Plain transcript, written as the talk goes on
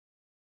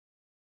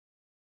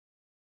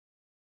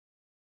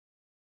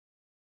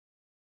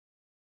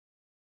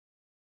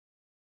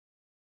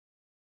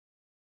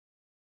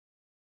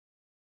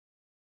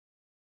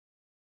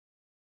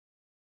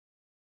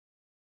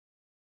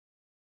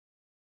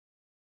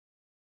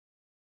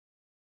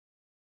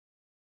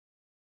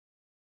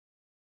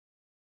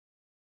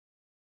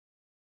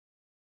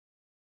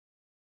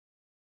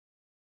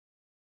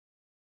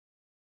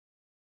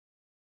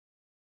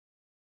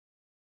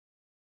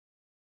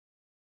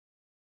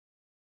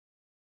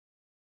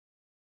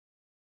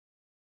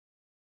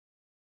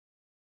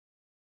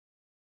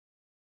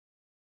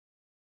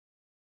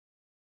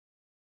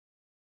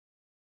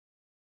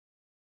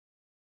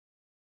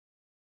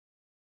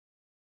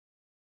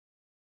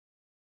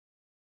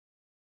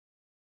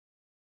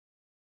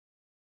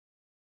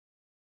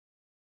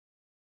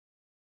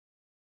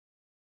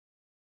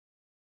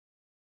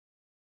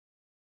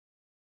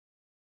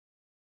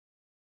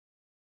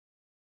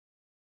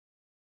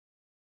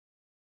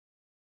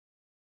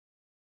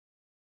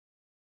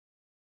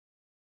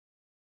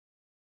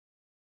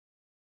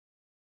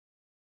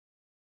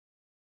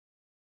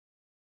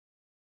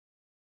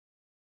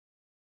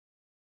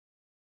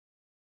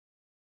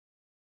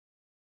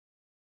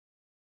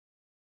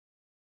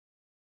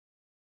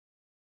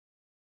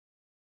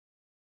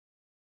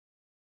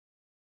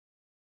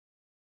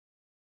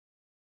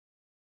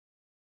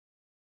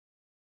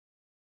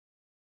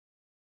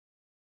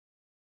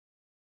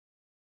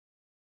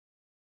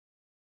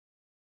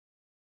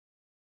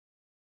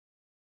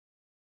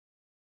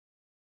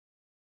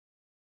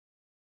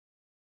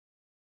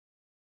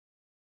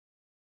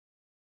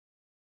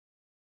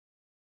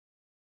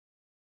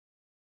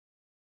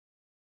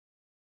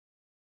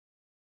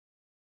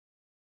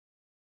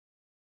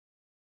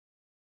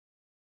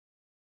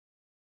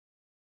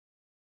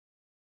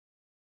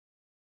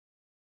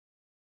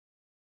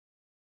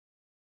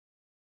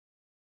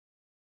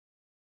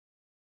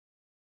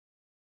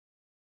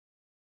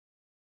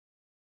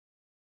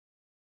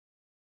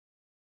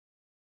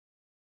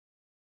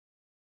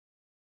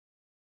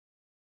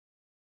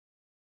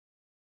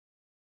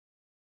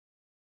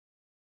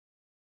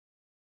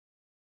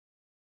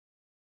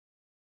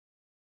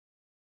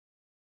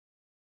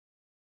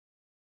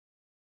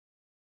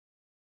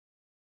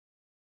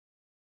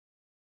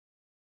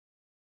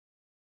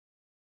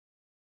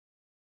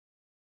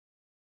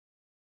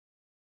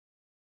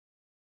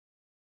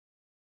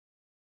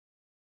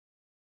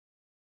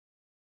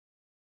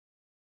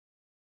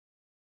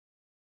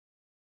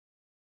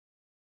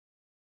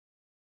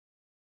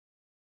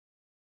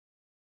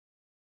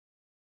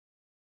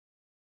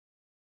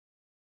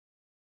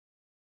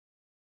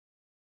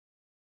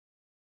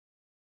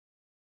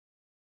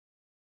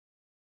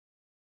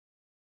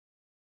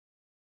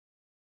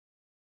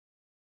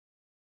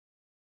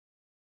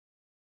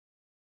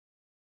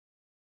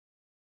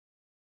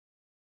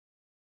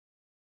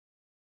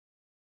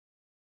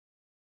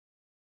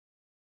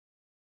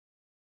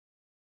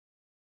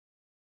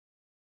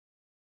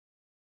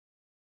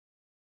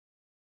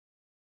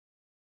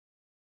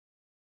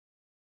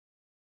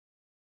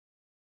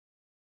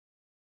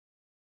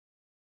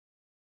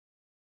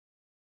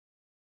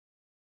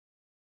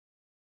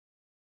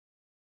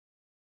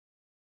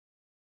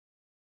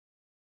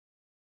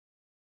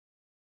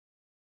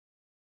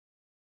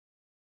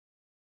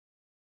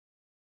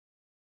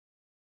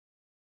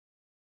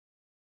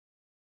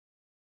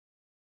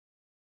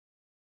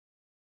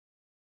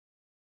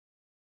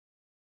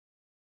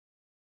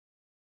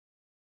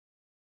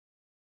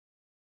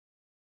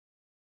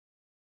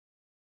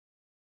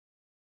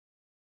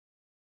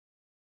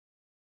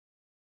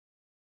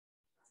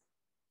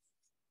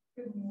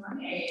Good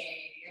morning.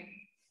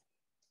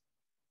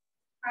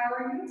 How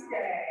are you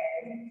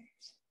today?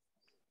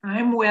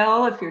 I'm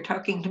well, if you're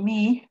talking to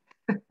me.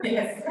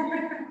 Yes. I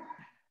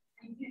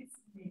can't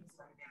see names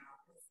right now.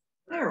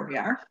 There we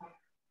are.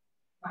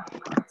 My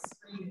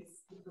screen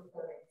is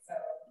recording, so.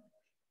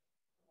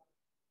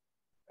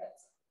 But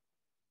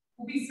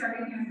we'll be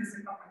starting in just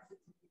a couple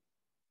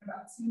of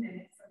about 2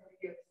 minutes. I'm going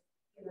to get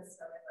us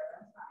started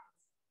right on time.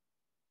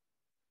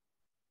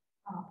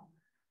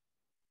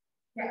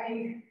 Yeah,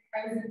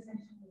 I was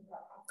intentionally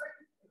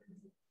offering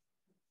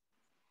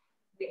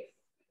with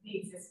the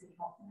existing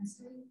health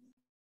ministry.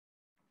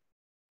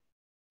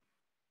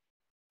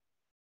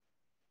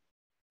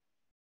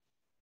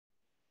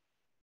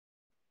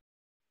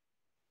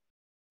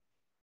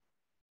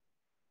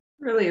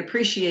 Really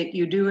appreciate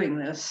you doing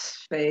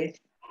this, Faith.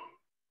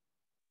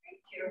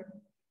 Thank you.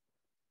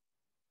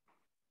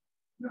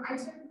 No, I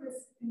took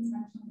this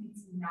intentionally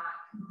to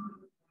not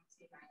compete with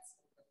Wednesday night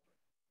school.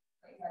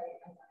 Like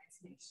I wanted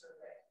to make sure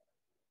that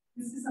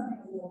this is something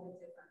a little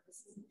bit different.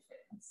 This isn't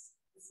fitness.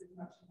 This is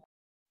much more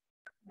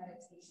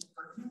meditation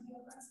version of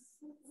yoga.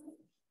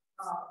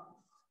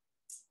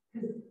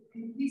 Because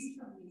at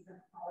least for me, the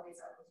holidays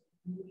are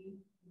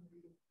really,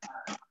 really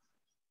hard.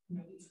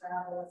 You know, you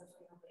travel as a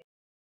family.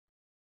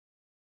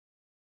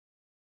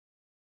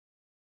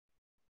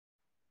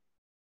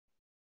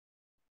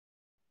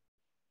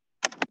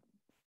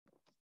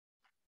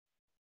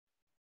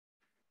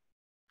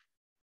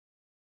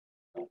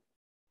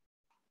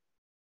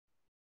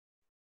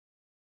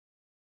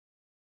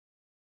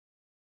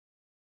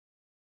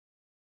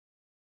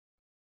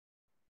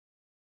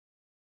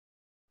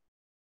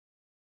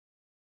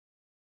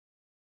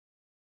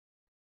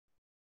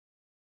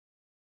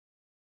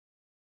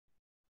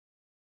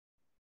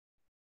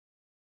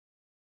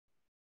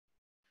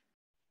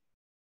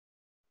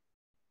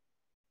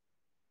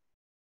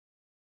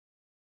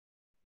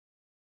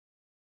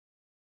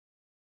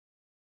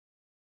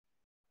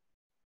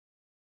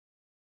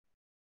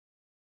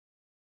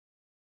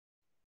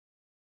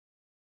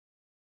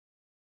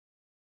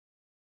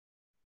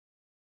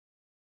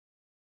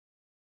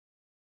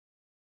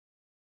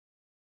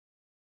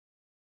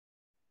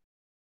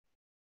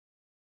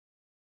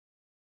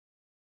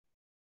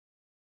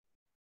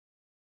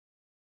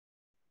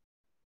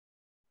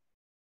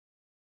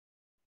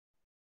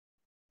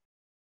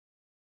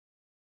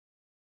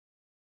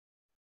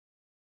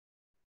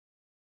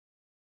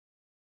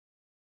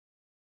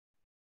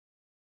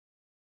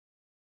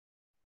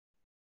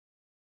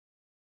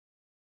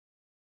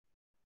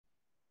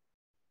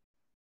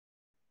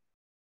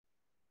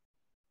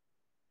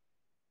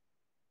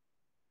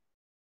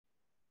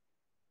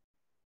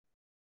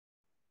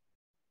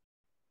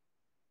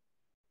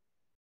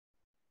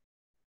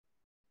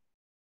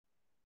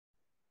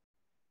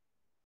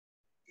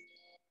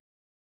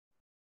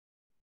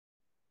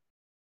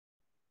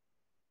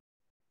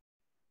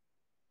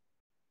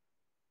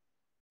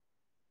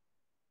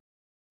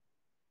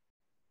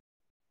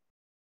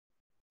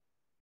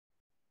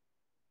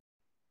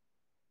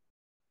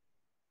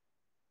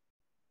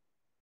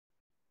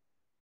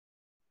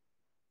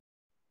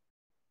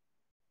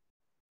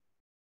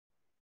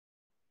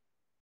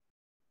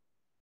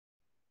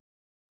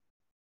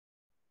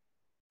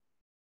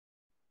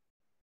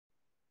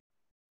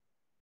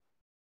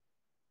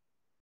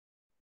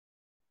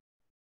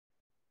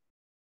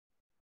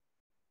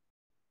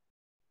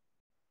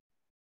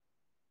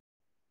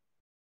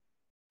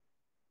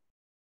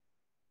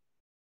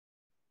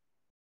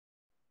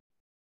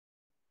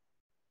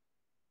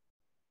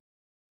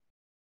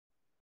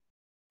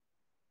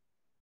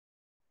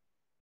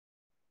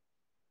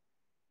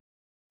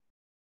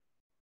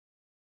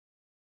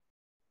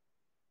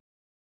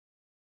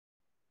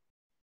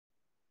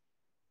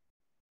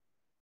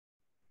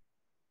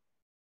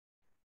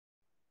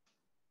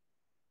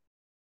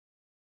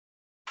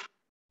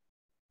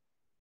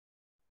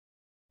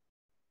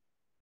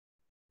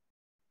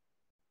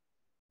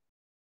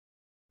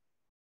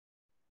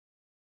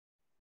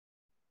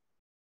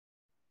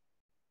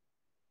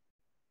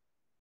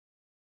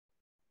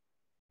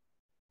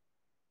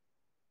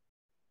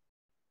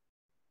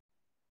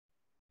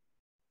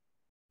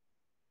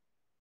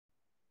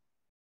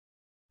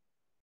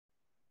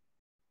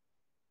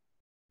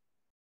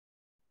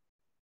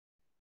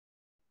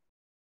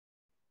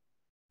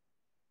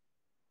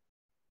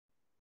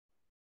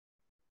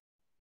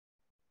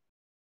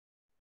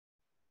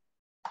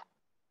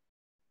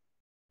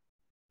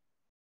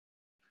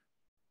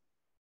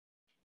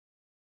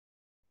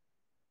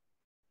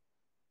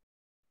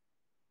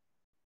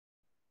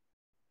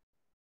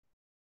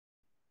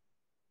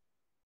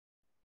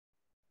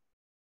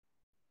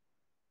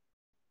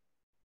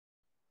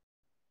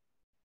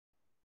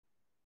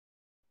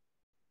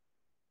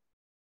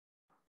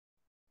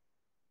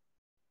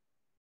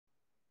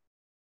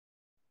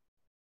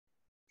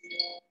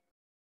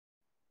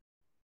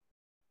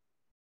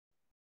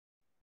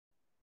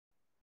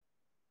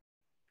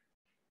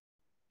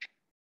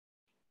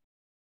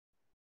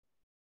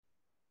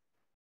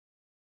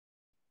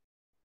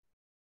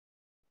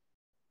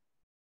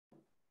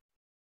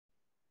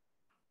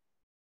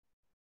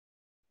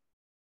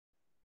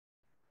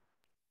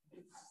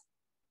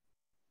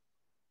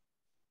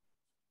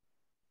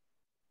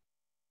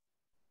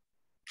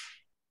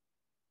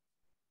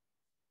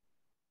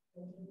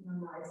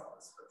 memorize all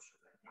the scriptures.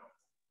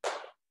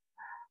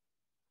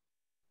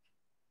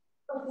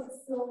 Okay,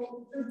 so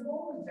the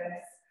goal of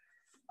this,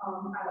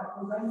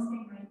 the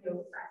Wednesday night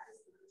yoga practice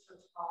that the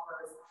church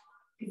offers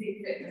is a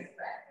fitness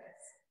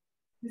practice.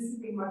 This is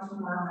a much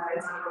more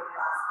meditative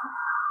class.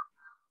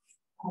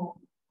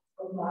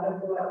 A lot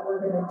of what we're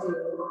going to do,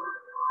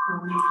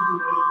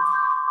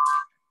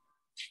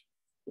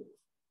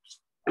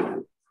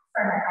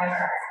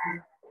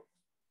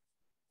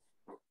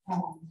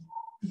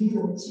 these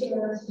are the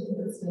chairs, these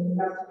are standing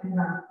up, and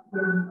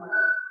where you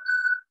are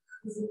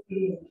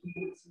physically and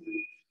mentally.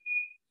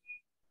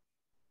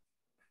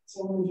 So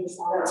we just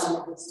start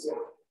on this too.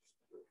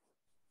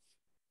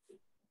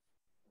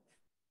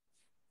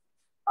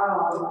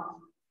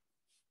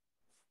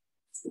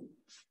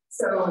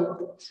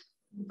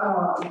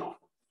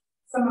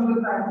 Some of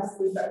the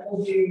practices that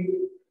we'll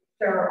do,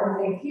 there are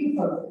only a few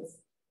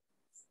poses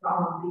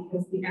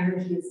because the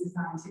energy is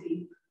designed to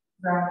be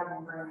grounded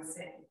and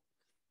releasing.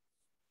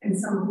 And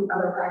some of the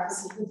other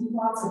practices will do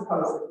lots of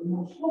poses. We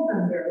won't hold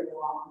them very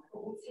long,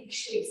 but we'll take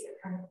shapes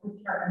that kind of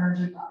lift our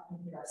energy up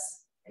and get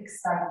us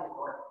excited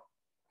or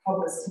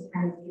help us to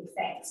kind of do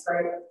things,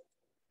 right?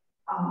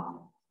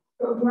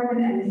 But more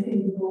than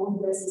anything, the goal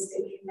of this is to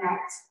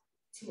connect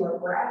to our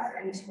breath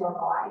and to our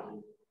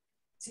body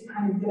to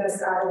kind of get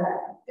us out of that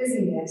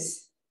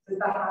busyness that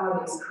the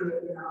holidays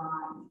create in our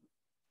mind.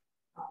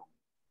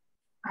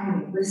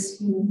 I'm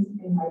listening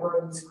and my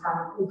brain is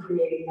chronically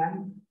creating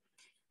them.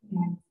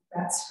 And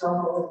that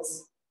struggle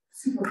is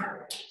super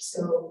hard.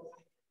 So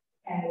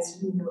as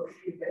we work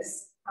through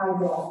this, I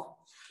will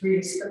read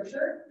a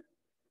scripture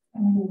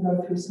and then we'll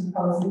go through some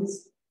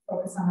poses,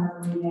 focus on our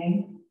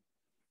breathing,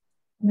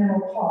 and then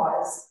we'll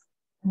pause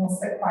and we'll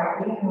sit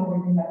quietly and we'll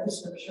read another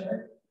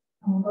scripture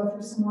and we'll go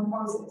through some more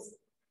poses.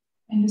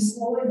 And just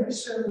slowly but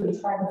surely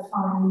try to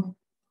find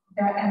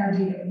that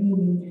energy that we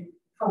need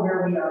for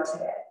where we are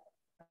today.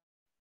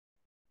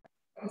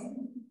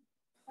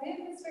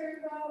 Planned this very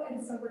well,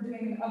 and so we're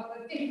doing an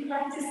uplifting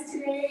practice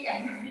today,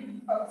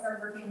 and folks are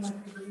working with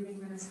the breathing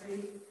ministry.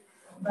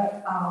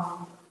 But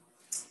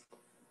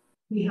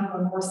we have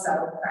a more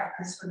settled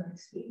practice for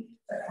next week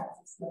that helps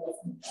us know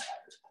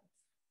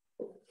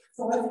that.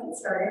 So let's get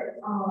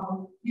started.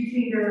 You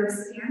can either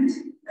stand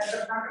at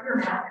the front of your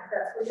mat if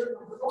that's where you're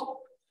comfortable,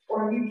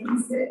 or you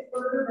can sit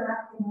further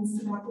back and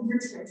stand up in your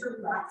chair to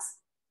relax,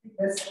 like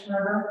this,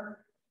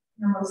 wherever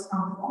you're most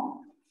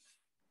comfortable.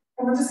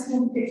 And we're just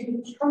going to, if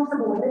you're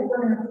comfortable with it,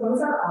 we're going to close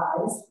our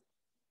eyes.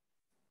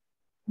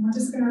 And we're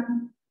just going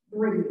to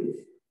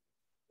breathe.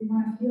 We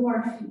want to feel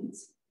our feet.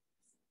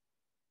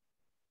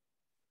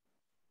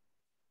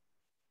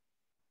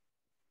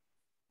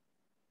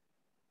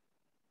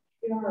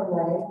 Feel our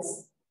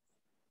legs.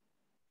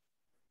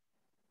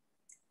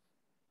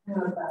 And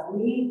our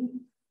belly.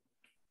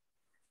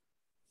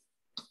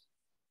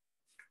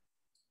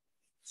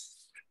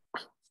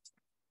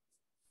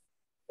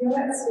 Feel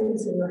that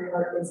space where your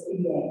heart is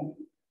beating.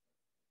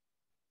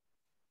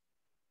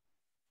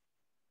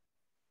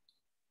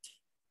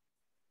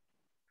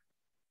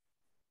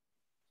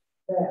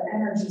 The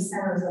energy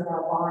centers of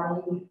our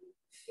body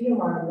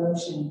feel our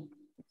emotion,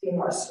 feel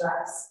our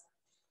stress.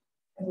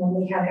 And when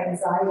we have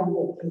anxiety,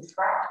 it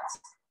contracts,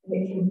 and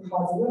it can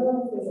cause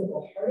little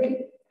physical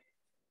heartache.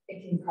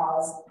 It can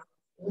cause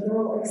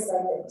literal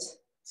excitement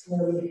to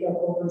where we feel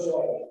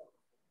overjoyed.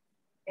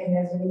 And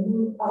as we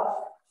move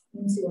up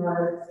into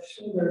our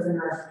shoulders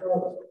and our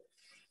throat,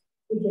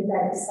 we get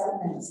that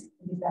excitement,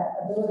 we get that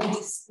ability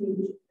to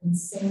speak and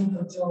sing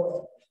for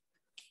joy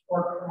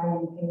or cry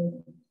in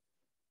pain.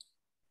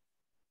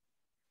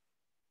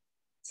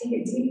 Take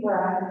a deep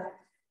breath,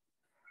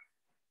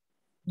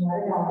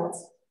 let it out.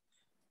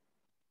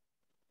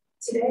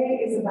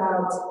 Today is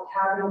about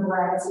having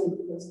gratitude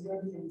for those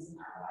good things in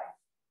our life.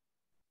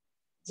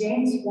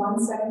 James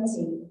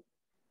 1:17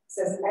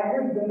 says,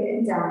 every good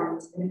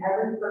endowment and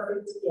every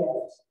perfect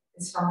gift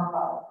is from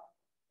above,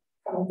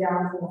 coming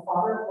down from the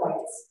Father of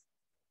lights,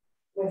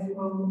 with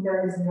whom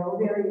there is no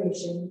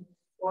variation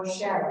or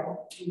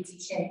shadow due to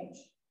change.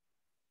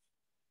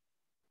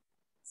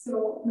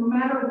 So no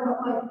matter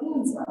what life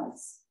hands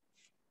us,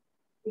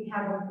 we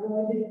have a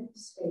good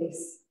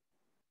space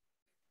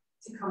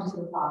to come to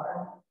the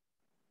Father.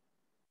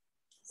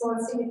 So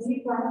let's take a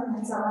deep breath and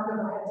let's arm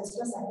overhead just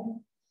for a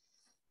second.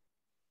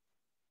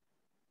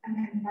 And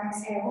then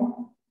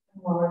exhale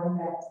and lower them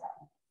back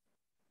down.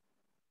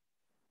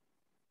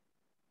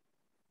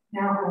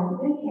 Now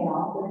on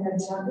inhale, we're going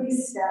to gently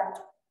step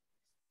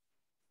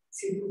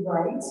to the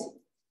right.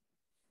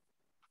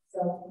 So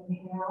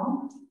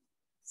inhale,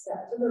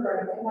 step to the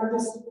right, and now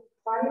just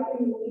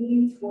quietly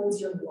lean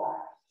towards your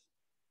left.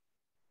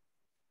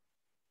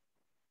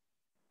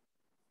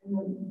 And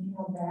then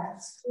inhale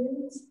back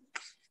straight,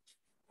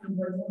 and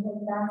bring your head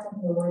back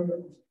and lower your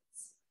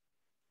knees.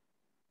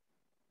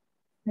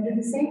 And do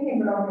the same thing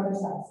but on the other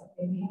side. So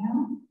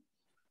inhale,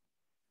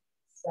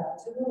 step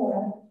to the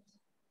left,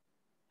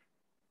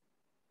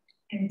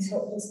 and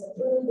tilt just a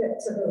little bit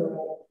to the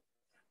right.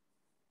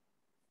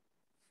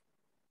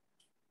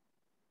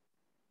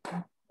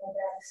 Go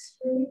back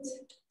straight,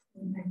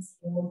 And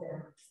exhale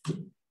down.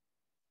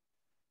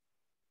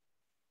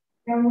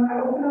 And when I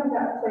open up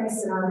that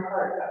place in our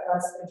heart that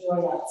lets the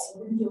joy out, so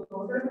we're going to do a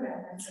little bit of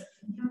that. So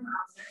inhale,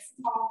 arms nice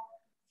and tall.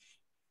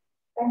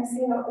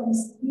 Exhale and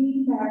just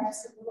lean back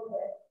just a little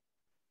bit.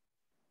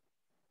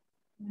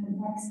 And then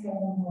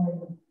exhale and lower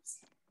the knees.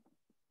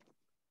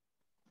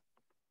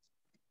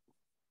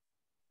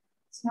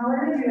 So now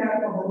we're going to do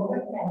that a little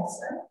bit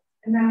faster.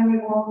 And then we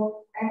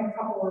will have a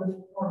couple of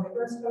more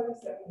vigorous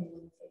poses that we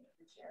will take to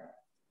the chair.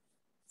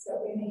 So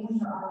inhale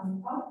your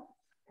arms up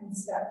and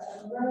step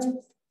to the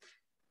right.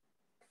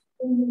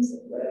 Fingers a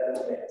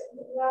little bit to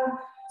the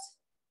left.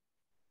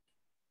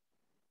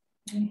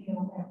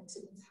 Inhale back to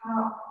the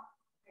top.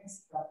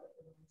 Exhale, put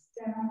the arms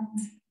down.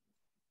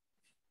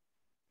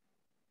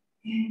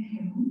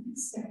 Inhale,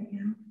 stepping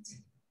out.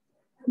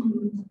 And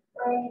move to the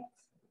right.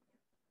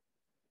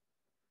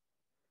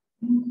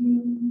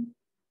 Inhale.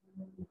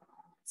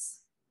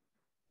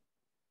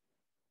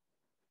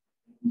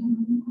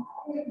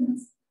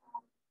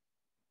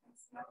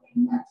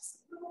 Just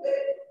a little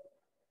bit.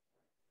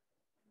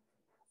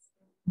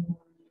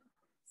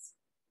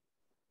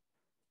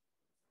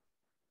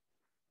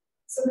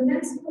 So the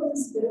next pose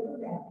is a bit of a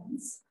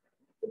balance.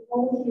 The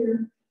pole here,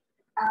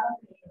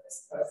 elevating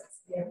this pose is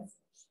the balance.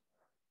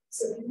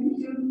 So you're going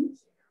to do,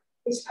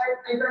 which I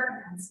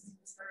recommend since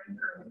it's very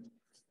early.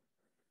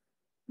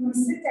 You want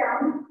to sit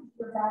down,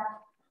 your back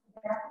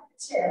of the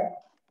chair,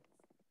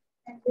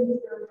 and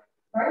with your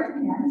right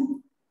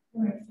hand,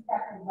 you're going to keep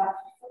back your left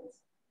foot.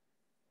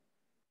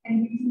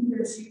 And you can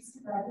either choose to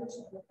grab your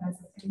shoulder as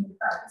a thing the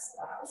practice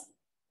allows,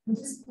 and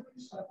just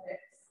push like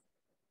this,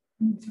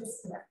 and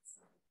twist to that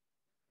side.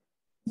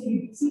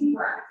 Take a deep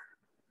breath.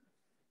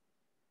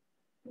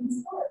 And it's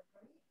hard,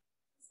 right?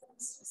 So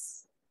it's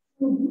just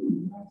like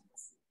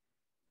this.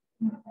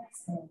 Now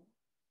exhale.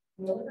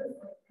 Lower the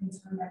foot and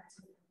turn back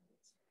to the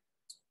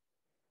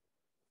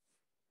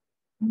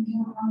right.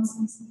 Inhale, arms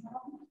nice and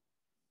tall.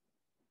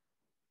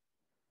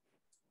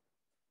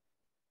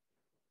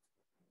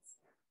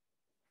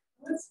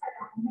 Let's try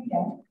that one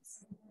again.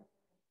 So,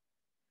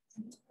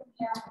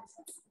 inhale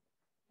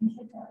and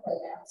kick that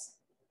leg out.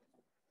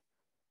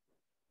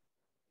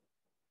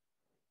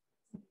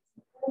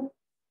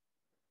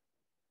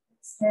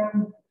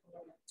 Exhale.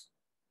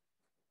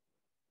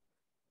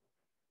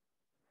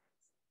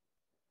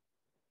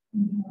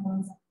 Inhale,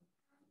 arms up.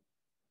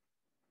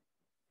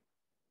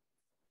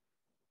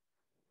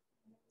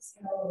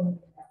 Exhale.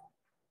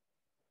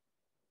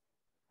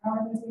 How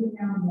are you doing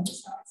now on the other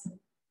side? So,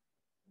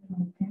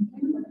 thank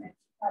you. We're going to keep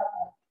that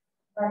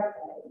right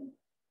leg.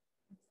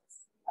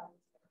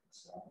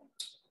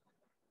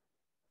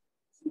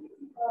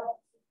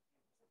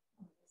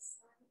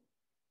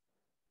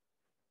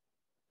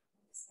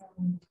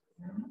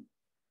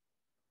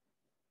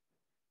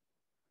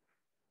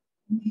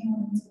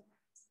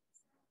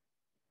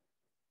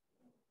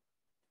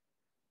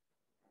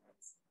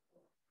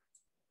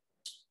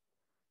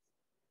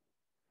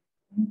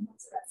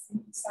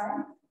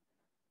 Side.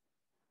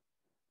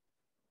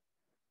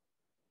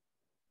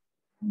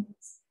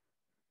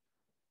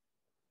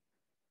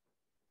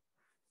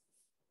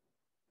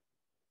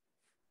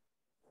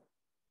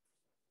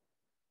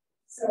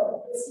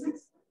 So this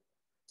next one,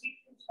 we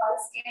can try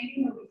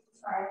standing or we can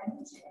try it in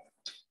the chair.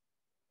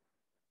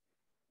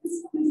 This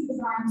one is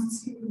designed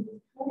to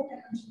hold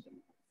energy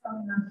from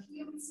your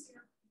heels to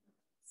your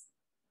feet.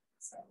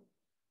 So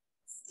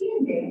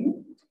standing,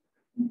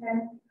 and then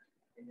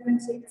you're going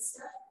to take a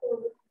step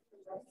forward with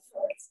your right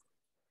foot.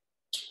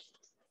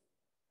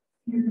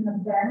 You're going to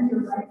bend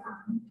your right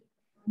arm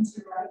onto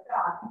your right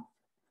thigh,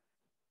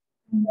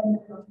 and then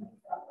you're going to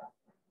make that up.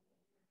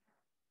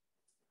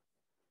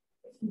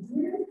 If you do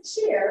it in the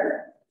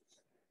chair,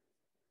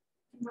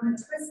 you want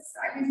to twist the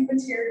side of the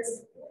chair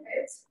just a little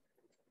bit.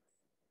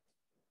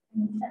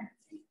 And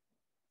you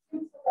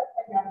can pull that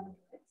leg out a little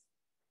bit.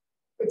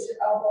 Put your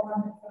elbow on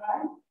the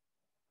thigh.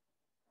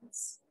 And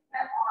swing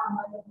that arm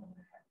right over the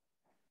head.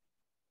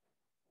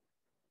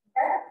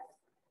 Okay?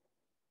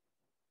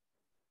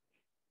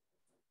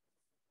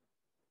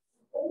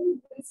 Hold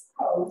this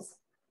pose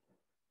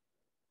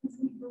as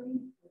we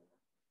breathe.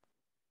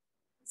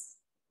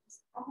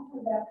 Just offer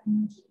that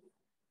energy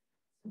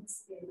to the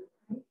spirit,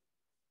 right?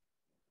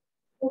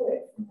 Pull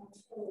it from your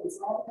toes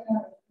all the way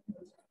out of the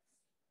fingertips.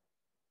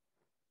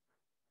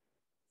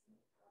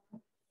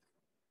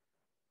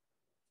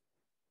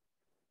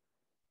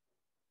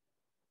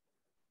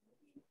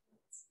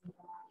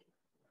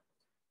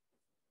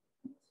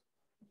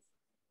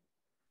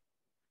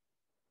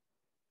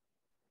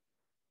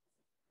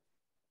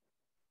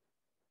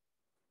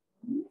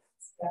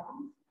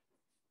 Down,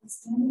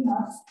 standing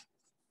up,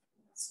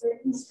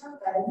 straighten your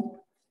leg.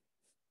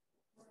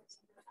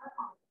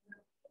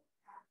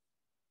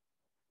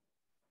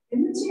 In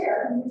the chair,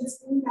 you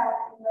just lean back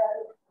and let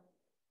it go.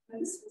 Now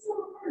this was a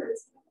little harder.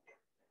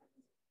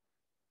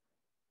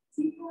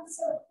 See how it's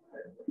so hard.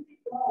 Where did it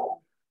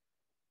go?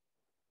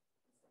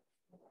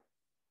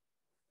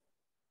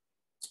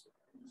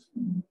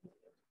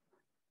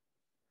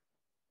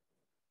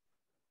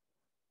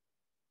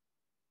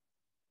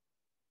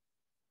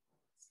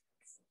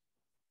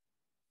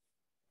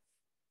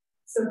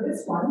 So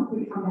this one,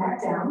 we come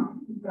back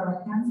down, we put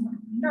our hands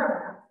behind our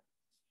back,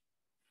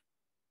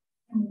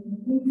 and we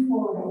move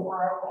forward over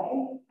our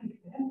way, like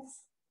this.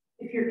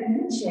 If you're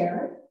in the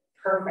chair,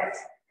 perfect.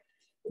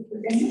 If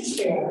you're in the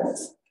chair,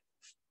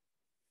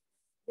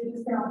 you're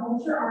just gonna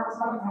hold your arms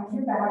behind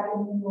your back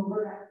and move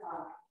over that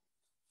thigh.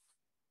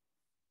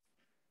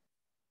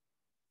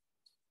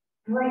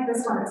 I like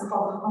this one, it's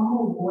called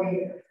Humble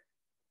Warrior.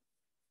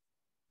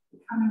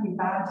 Becoming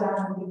bow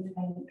down and give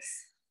thanks.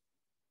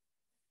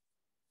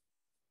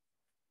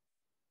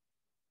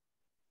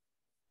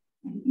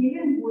 And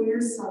even we're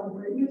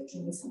celebrating with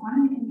joy. So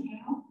on an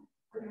inhale,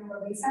 we're going to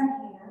release our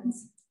hands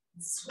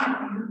and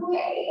swing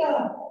way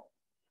up.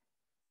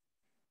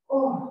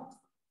 Oh.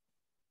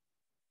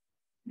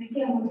 And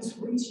again, we're just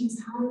reaching as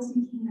high as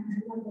we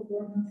can toward the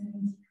Lord and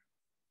thank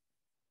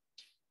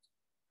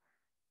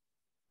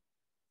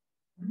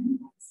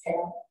you.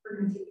 Exhale. We're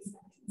going to take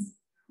seconds.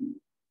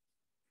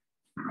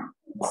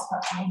 Just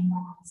start laying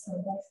down so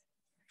that.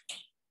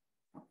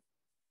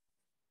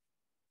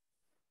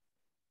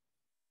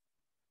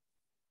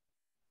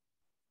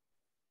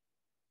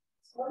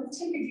 So let's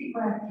take a deep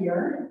breath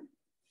here.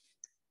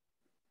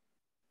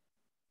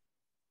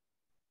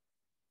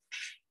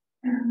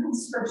 And our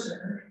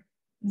scripture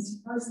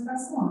is 1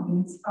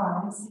 Thessalonians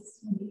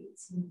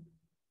 5:16-18.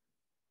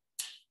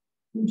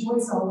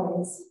 Rejoice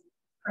always,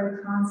 pray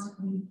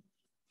constantly,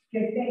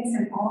 give thanks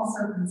in all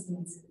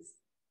circumstances,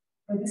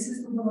 for this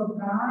is the will of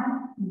God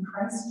in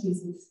Christ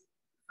Jesus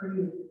for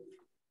you.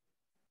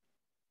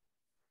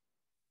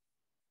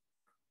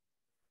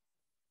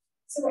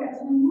 So as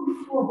we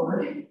move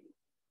forward,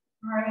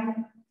 all right,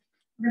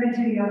 we're going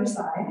to do the other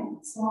side.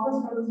 So all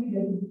those rows we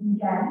did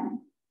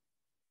again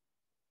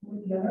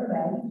with the other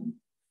leg.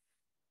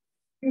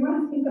 We want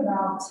to think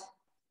about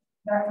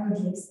that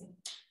rejoicing.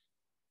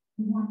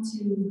 We want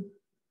to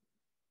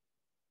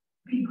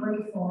be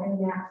grateful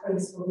in that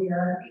place where we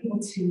are able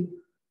to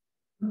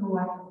live a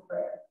life of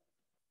prayer.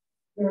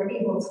 We are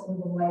able to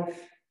live a life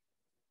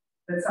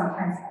that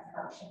sometimes has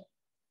hardship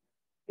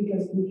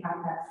because we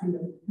have that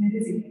freedom, and it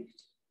is a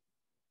gift.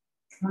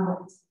 All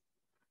right.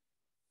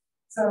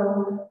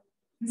 So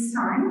this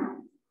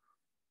time,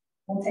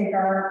 we'll take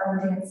our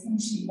dancing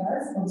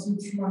shivas. We'll do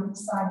two on each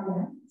side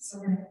again. So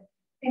we're going to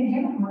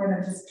inhale, and we're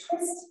going to just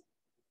twist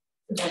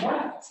to the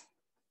left.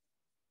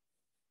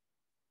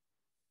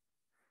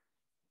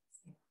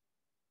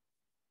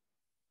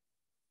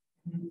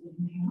 And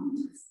inhale,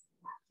 twist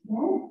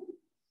again.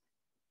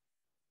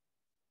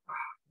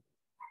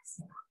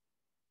 Exhale.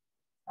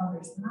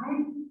 Other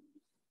side.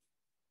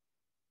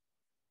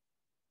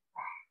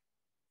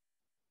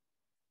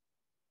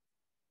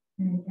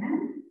 And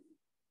again.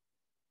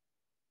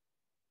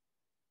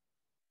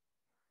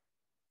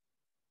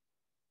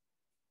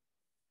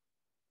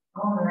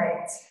 All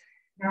right.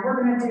 Now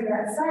we're going to do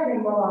that side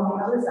angle on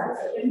the other side.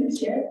 So in the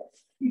chair,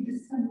 you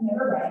just turn the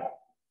other way.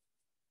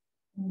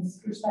 And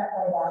just push that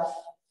leg out.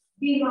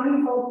 Be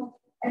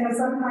mindful. I know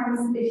sometimes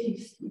if you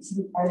reach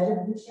the edge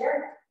of the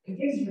chair, it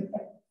gives you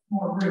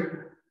more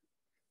room.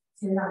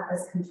 So you're not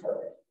as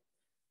controlled.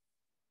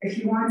 If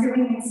you want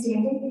doing it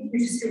standing, you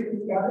just do it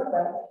with the other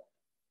leg.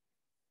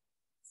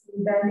 So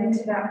we bend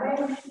into that leg,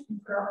 you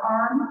put our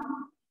arm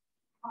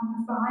on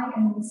the thigh,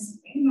 and we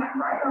swing that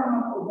right arm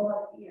up over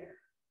our ear.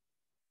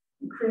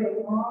 We create a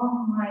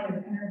long line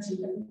of energy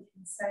that we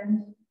can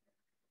send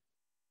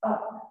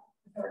up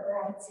with our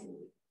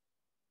gratitude.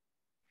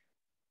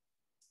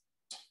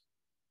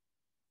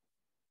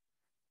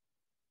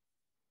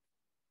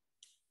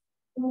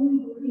 When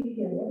we breathe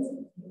here, what does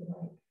it feel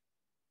like?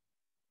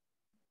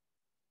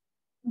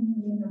 When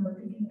we remember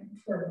to connect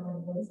to our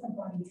body, what does that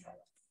body tell us?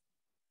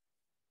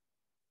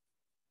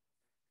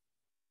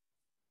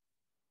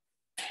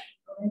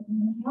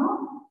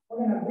 Inhale, we're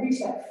going to reach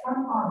that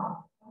front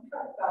arm,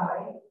 front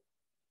thigh,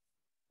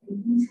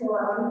 into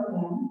our other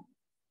hand.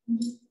 And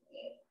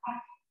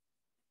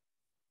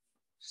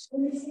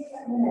just take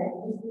that minute,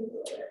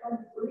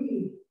 just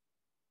breathe.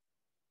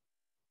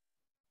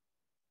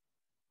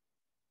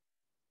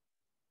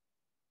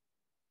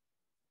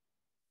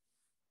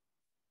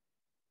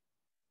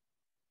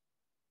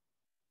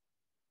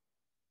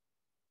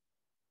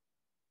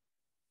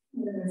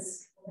 We're going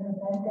to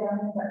bend down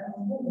to that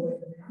humble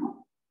warrior now.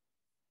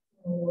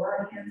 Lower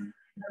our hands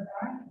in our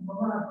back, and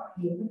lower our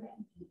body over that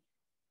knee.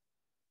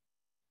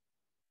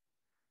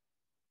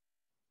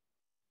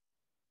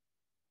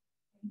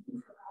 Thank you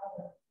for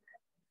all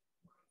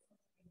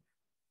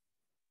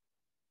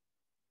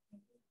the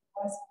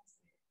blessings.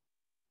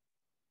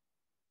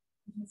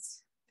 We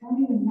just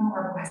don't even know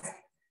our blessings.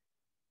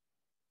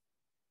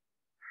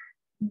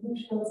 You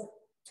push those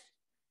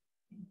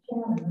in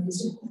the raise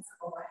your hands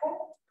overhead.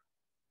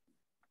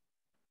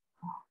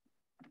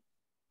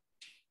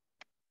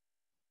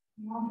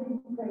 We offer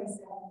you praise,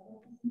 God.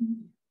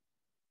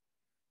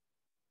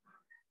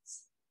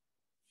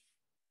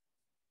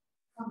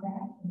 Come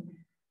back and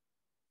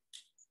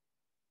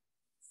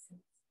sit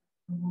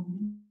for a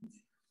moment.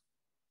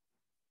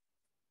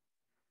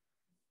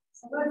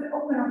 So let's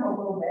open up a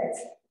little bit.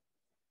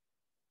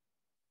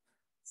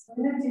 So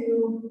we're going to do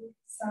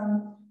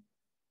some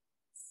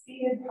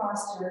seated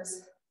postures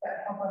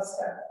that help us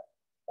to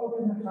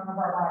open the front of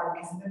our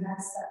body, because the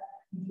next step,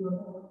 we do a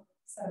little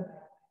set of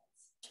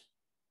balance.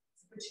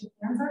 So put your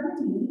hands on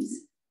your knees.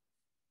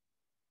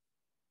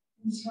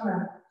 You just want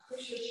to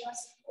push your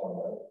chest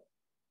forward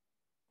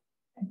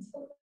and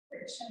tilt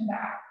your chin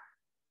back.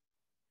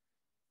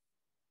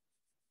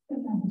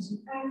 And then as you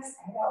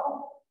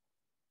exhale,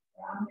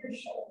 round your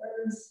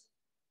shoulders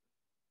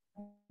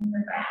and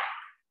your back.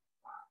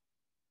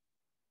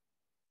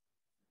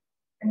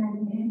 And then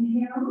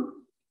inhale,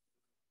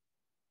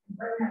 and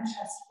bring that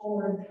chest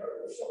forward and throw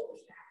your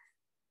shoulders back.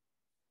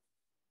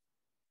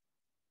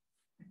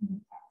 And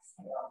then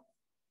exhale,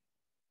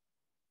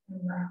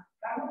 and round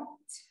out.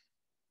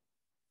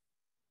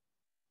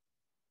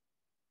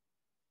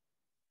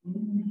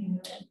 Inhale,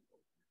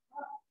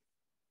 up.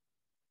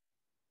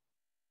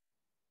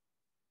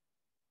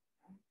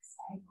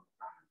 Exhale,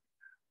 round out.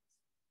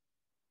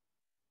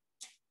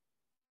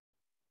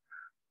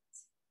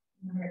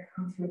 And we're going to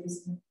come to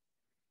just a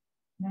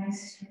nice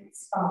straight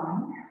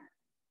spine.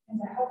 And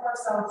to help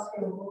ourselves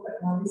feel a little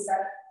bit more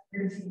reset, we're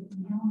going to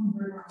inhale and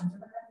bring our arms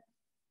overhead.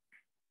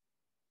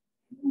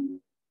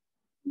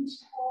 Each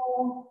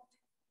toe.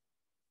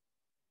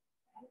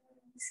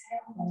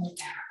 Exhale, and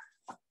back.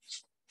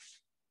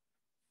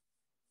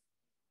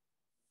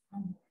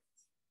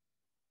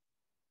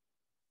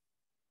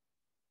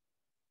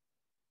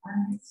 Our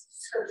next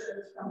scripture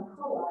is from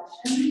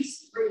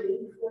Colossians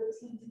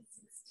 3:14 to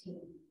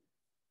 16.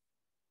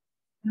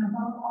 And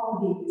above all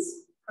these,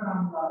 put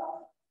on love,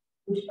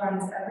 which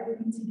binds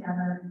everything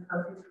together in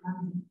perfect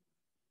harmony.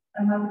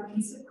 And let the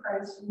peace of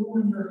Christ rule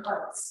in your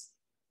hearts.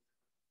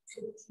 To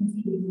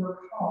indeed you are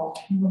called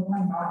in the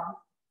one body.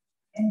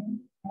 And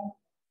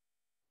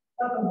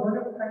let the word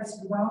of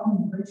Christ dwell in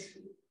you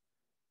richly.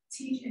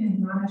 Teach and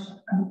admonish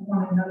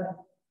one another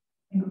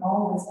in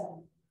all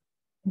wisdom,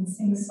 and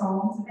sing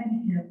psalms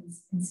and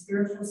hymns and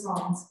spiritual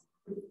songs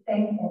with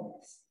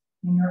thankfulness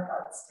in your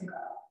hearts to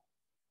God.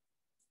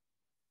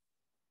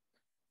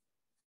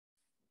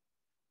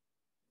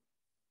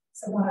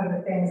 So one of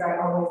the things I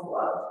always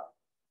love,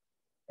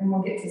 and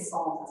we'll get to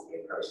psalms as we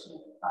approach the end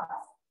of the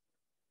class,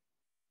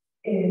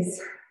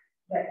 is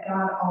that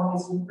God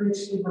always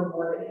richly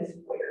rewarded his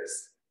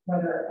warriors,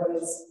 whether it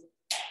was,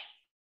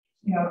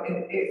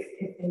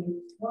 if they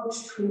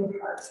worked true of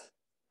heart,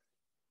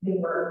 they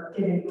were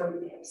given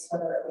great gifts,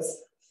 whether it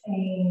was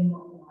fame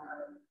or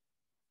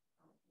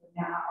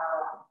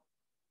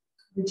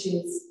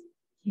riches.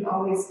 He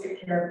always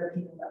took care of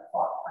the people that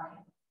fought for him.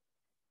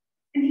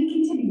 And he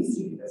continues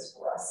to do this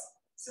for us.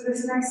 So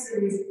this next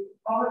series,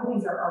 all of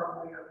these are our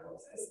warrior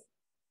poses.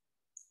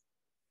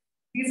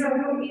 These are a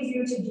little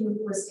easier to do if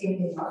we're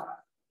standing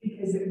up,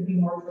 because it would be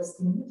more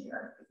twisting in the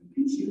chair, if you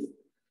can choose.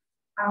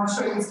 I'll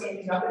show you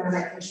standing up, and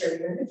then I can show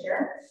you in the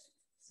chair.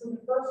 So the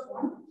first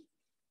one,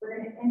 we're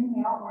going to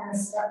inhale, we're going to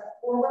step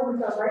forward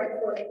with our right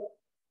foot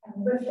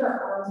and lift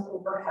our arms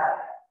overhead.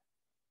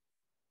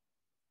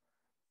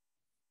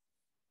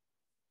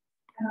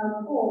 And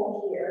our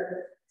goal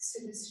here is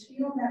to just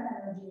feel that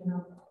energy in our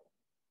body.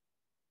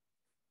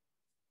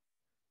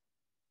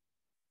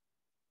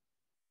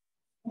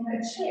 In a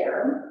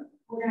chair,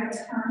 we're going to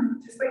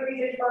turn, just like we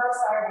did for our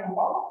side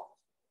angle.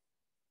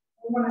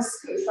 We want to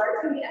scooch right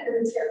to the end of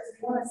the chair, because we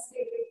want to see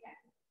if we can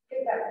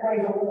get that leg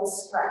a little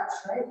stretch,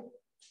 right?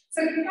 So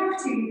if you have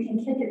to, you can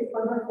kick it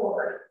further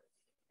forward.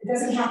 It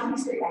doesn't have to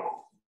be straight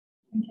out.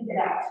 You can kick it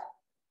out.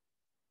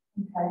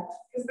 Okay?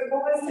 Because the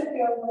goal is to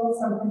feel a little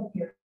something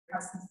here,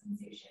 have some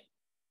sensation.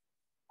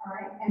 All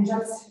right, and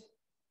just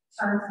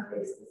turn to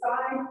face the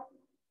side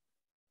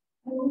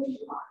and lift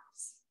your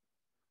arms.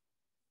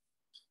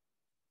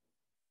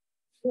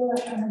 Feel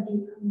that energy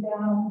come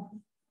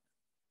down.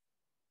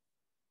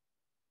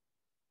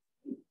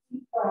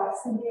 Deep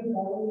breaths into your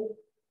belly.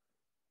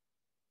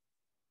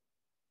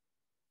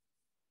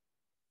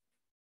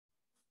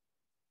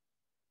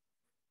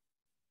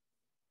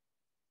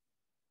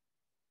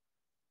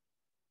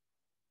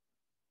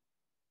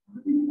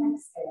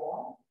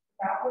 Exhale,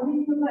 that will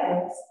leave your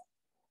legs.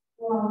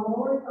 We'll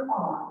lower your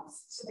arms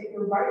so that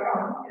your right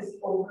arm is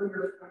over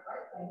your front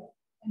right leg,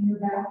 and your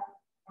back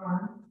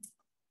arm,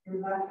 your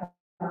left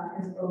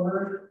arm is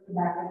over the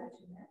back of the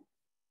chair.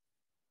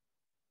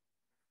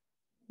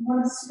 You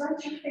want to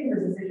stretch your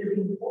fingers as if you're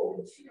being pulled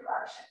in two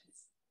directions.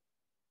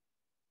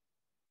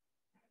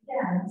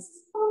 Again, this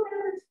is a little bit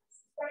of a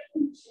stretch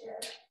in the chair.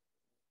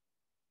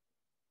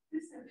 What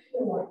does that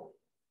feel like?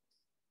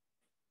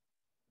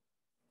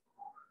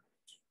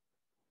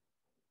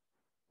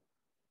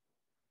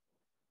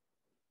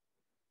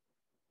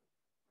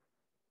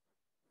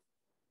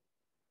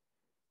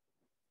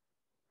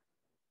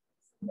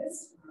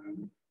 This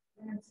time,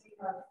 we're going to take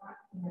our front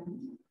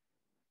hand,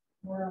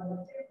 we're going to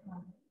lift it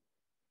up,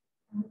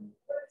 and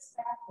put it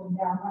backward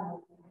down on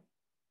the leg.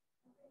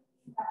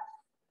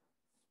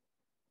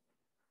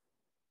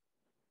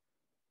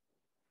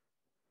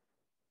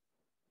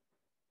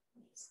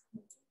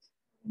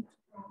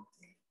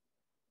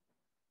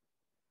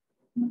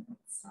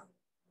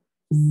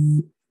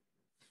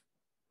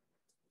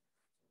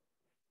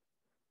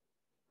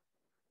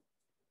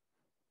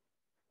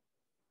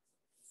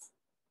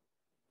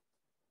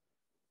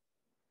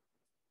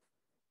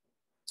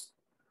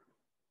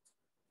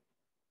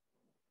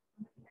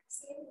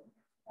 same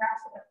back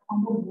to the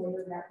combo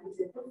border that we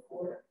did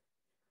before.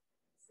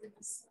 So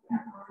just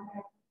that on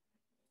that.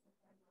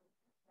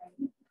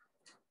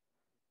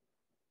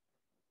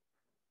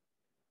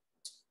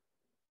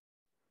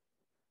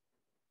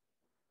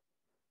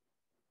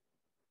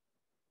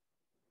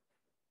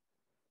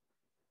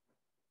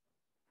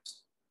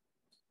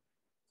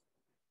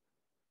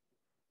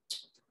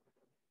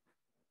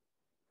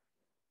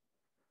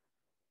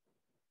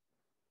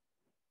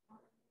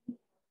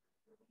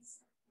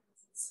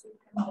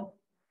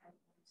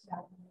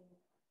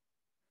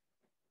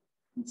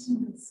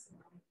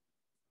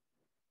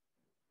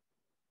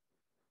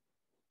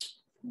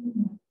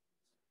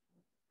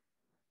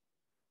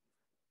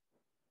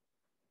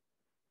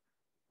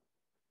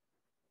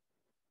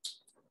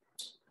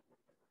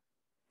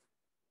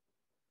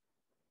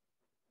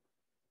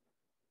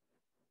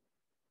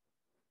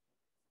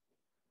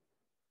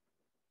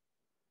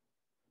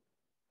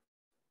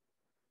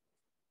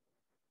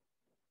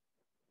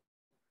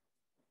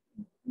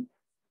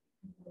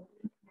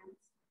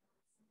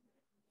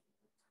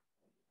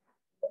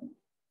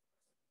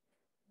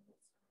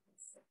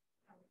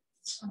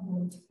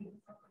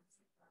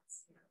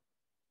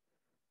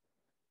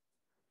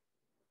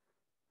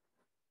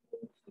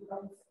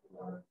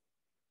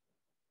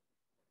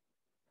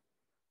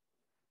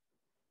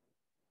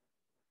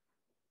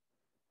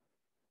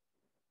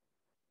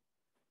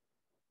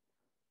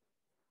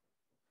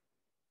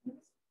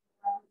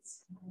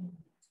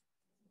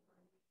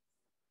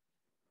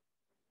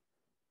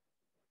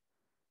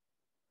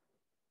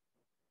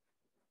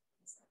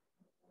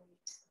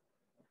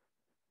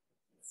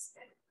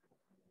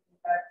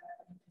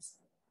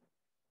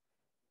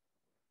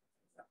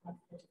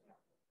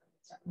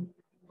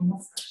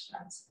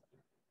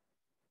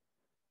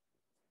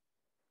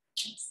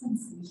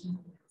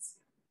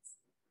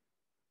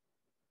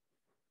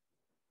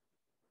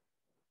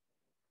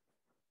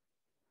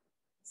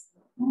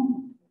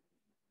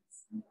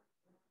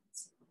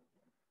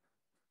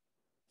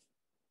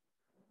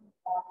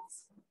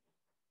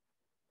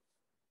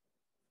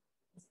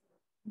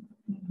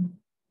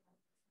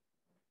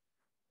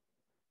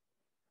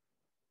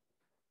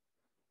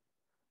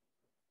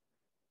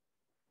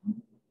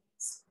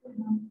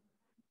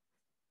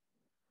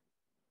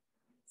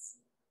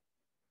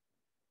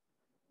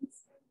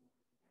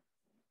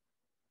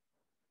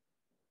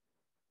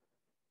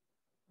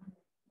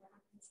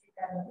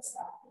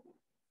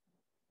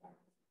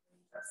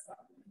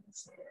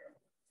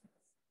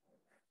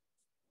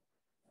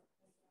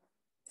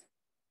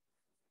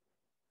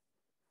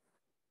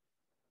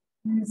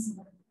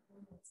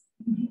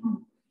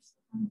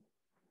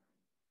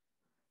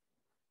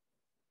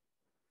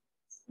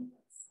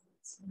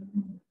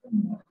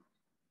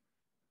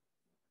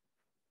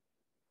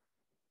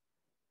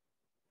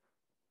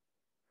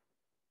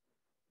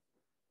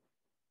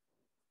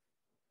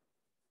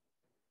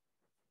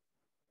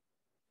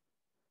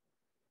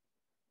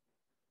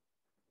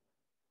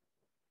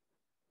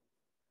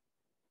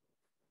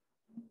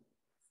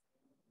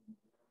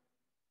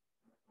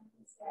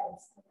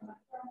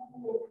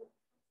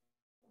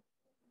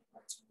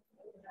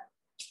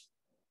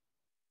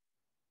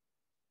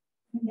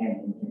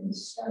 Again, we can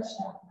stretch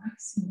that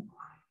maximum.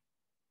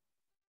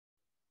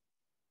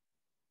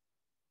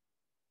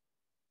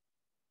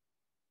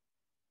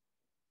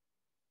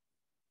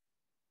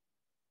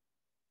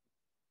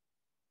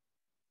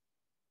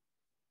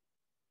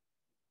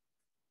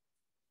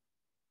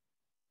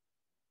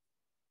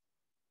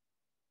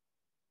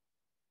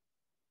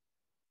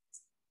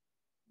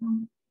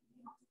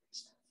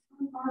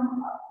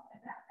 Arm up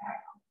and that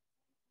back.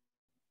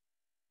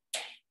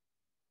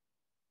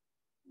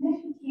 And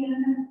if you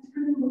can,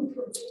 turn a little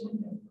towards the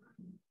window.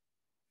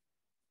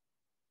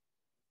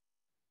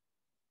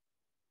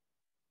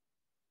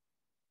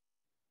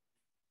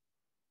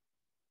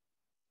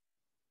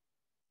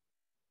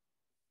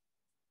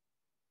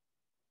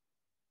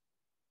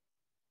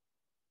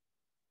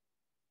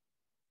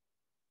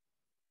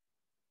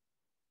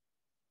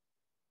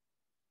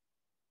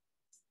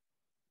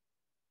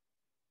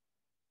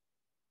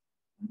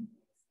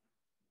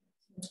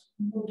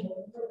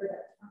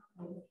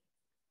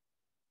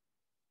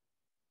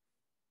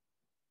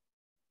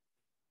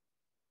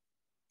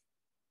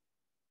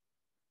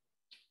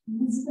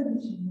 This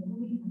position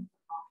really has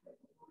to offer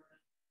the word.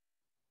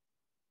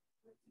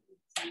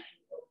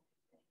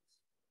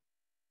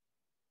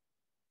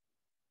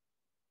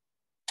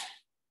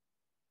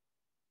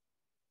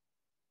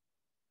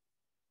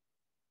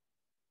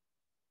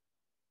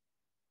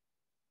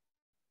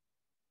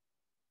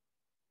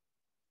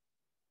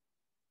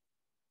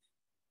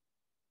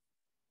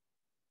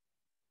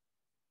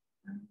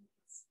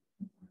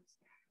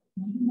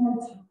 One more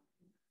time.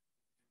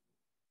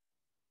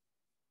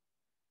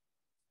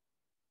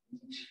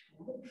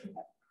 Look for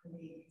that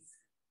praise.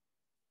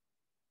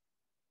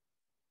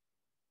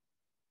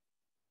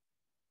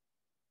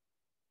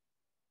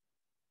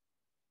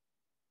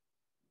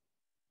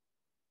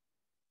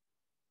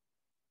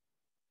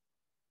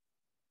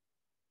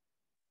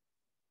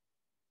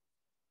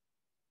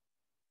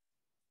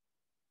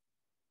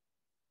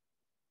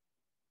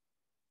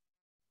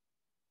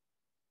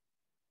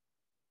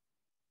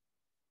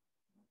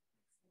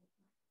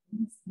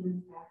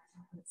 stand back to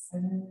the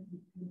center. You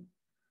can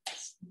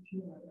scoot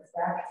your legs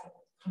back to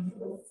the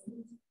comfortable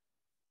seat.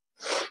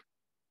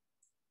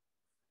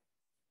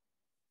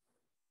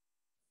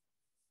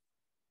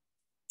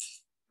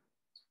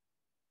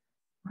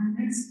 Our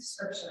next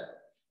scripture,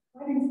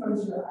 I didn't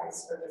close your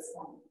eyes for this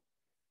one.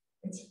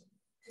 It's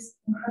just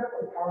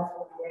incredibly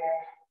powerful in a way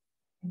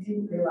I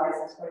didn't realize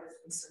until I was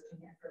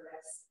researching it for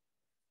this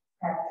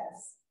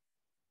practice.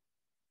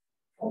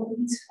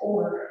 Philippians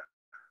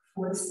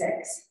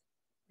 4:4-6.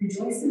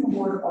 Rejoice in the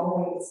Lord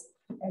always.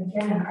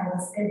 Again, I will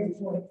say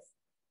rejoice.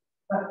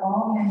 But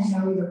all men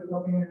know your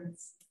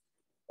forbearance.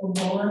 The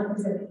Lord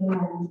is at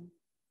hand.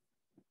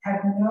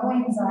 Have no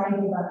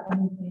anxiety about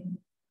anything,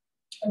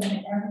 but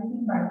in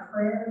everything by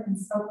prayer and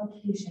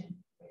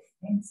supplication with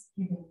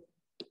thanksgiving,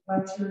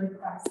 let your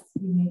requests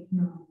be made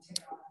known to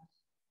God.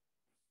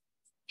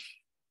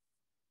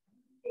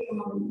 Take a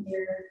moment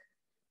here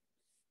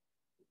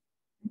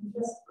and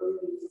just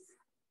breathe.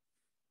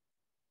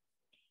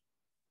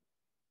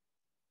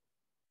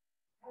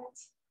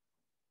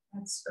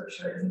 That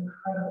scripture is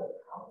incredibly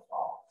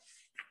powerful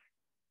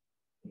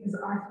because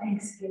our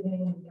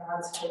thanksgiving and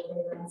God's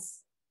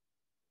forbearance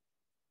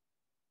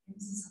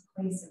gives us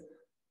a place of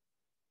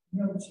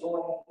real joy.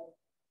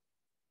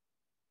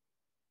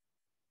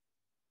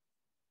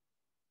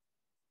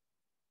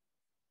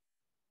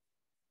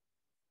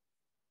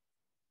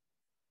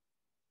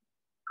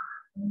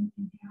 And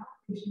inhale,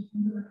 push it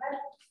into the head.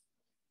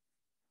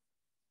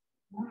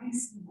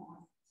 Nice and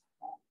long.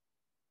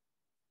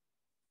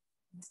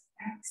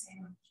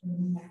 Exhale,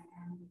 bring that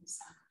down to the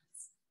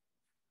sides.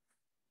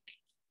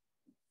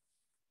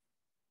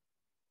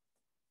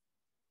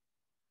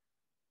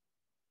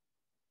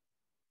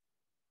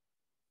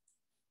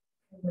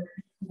 And we're going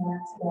to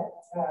come back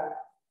to that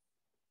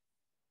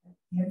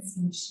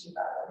dancing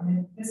Shiva.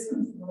 And this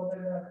one's a little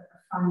bit of a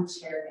fun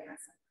chair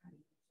dance. I'm kind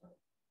of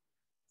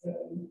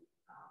doing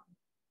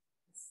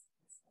this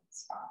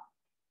spot.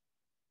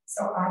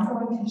 So I'm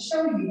going to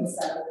show you the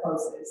set of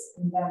poses,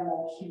 and then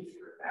we'll cue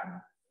through them.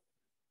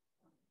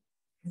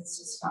 It's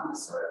just fun to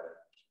sort of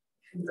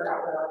figure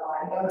out where our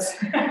body goes.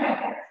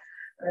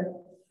 Right?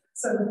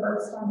 So the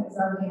first one is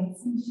our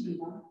dancing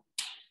Shiva.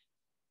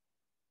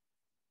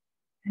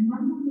 And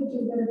I'm going to do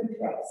a bit of a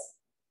twist.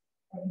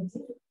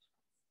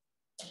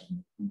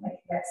 Like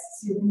this.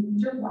 So you're going to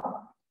use your block.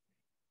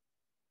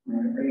 I'm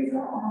going to breathe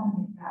along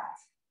with that.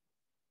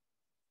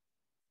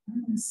 I'm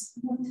going to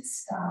split to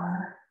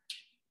star.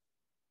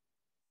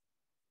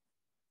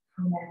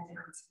 Come back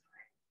down to star.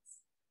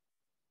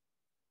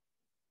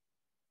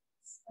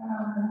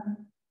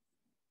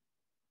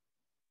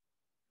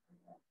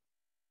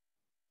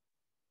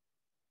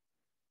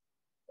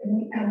 And we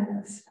end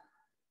the star.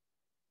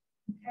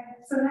 Okay,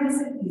 so nice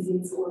and easy,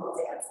 it's a little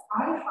dance. I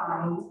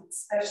find,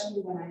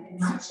 especially when I'm in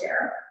my chair,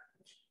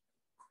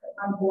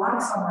 my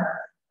blocks on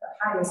the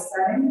highest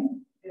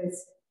setting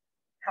is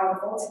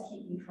helpful to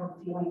keep me from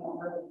feeling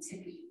overly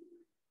tippy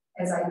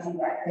as I do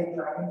that big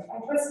dragonfly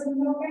twist in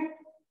the yoga.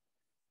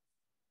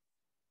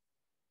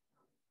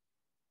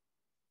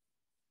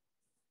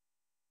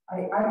 I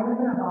live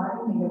in a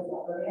body made of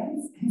rubber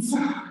bands, and so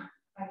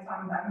I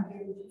find that I'm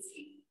very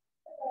easy.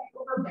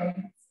 Rubber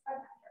bands.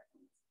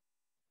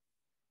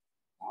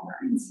 All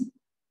right.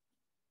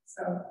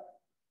 So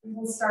we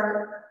will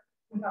start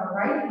with our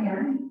right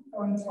hand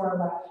going to our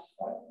left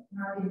foot.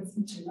 Now we're going to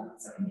see two up.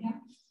 So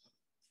inhale.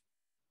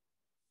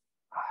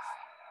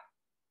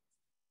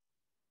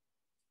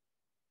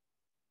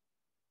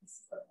 This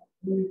is what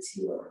we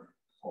to or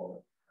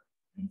hold.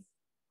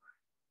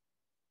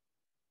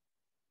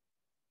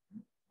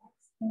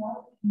 Exhale.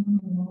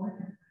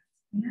 Lower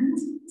your hand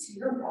to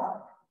your block.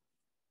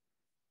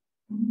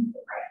 And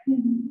right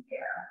hand in the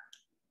air.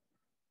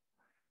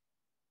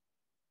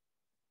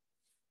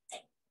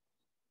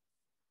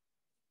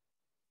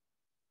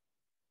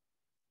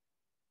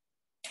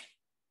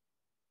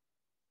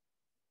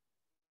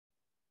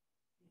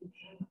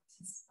 Inhale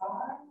to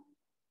star.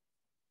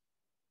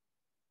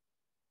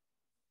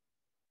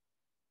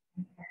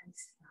 And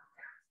exhale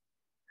down.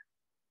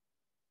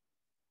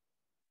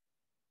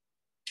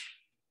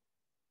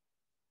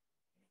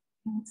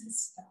 Inhale to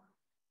star.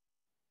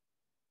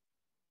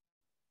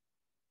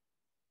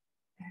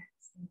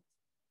 Exhale.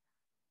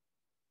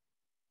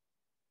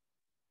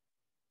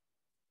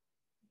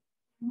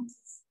 Inhale to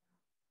star.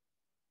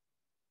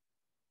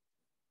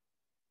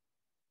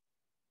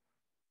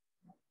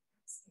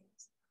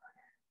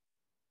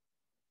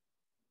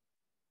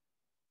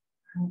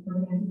 And we're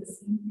going to do the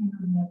same thing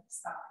on the other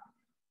side.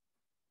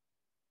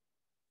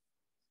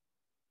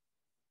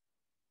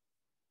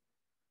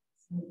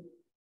 So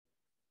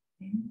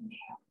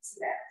inhale to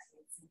that.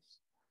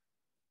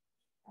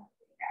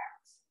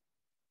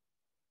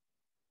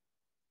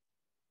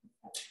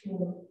 Feel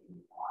what you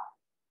want.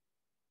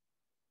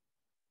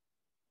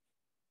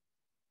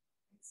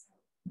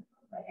 Exhale.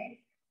 Leg.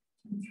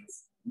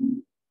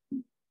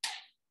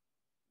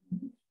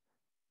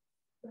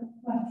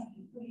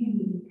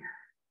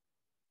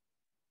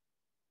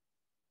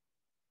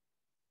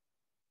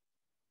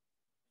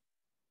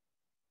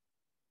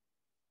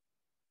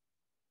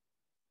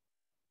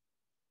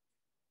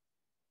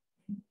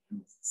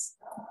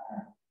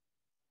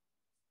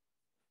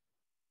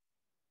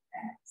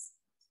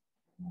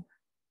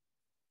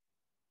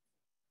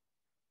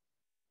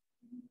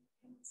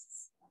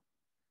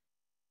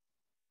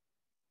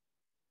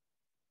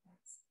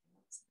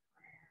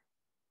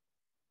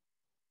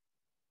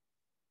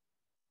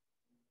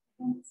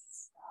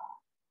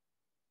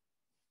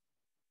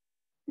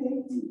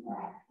 Big deep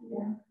breath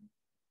here.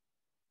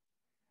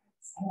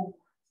 Exhale.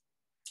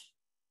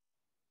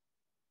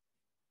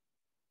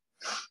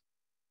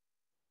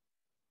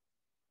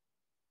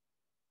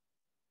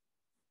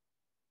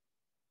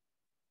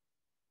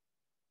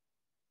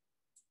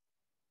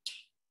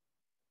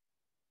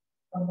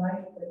 A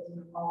life that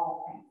we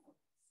all thankful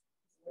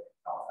is what it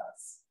calls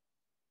us.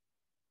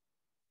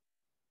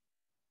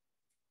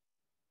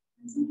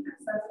 And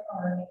sometimes that's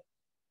hard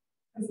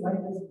because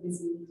life is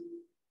busy.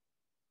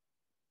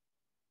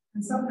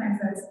 And sometimes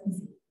that's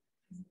easy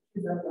because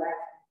kids are black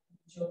and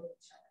enjoy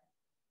each other.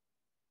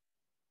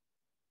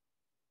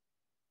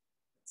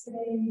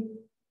 Today,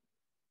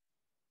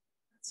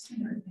 let's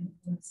turn our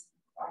influence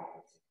to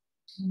quiet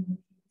and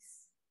peace.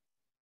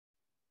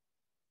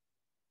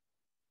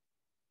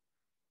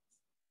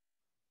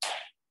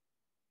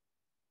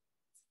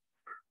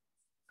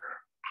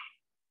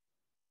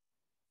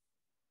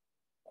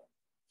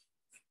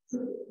 So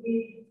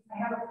I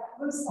have a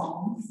couple of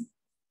Psalms.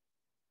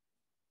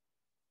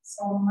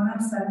 Psalm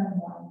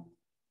 107:1.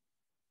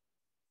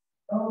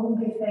 Oh,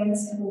 give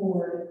thanks to the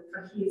Lord, for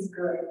he is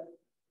good,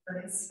 for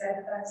his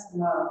steadfast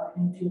love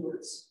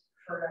endures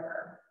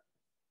forever.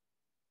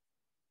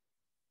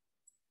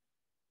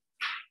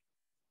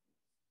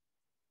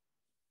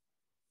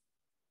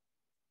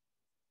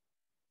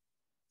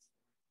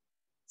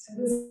 So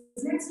this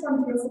next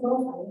one feels a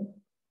little funny,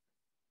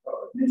 but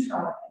we're going to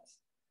try it.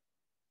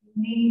 You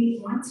may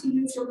want to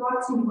use your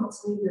blocks and you want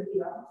to leave your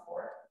feet on the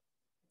floor.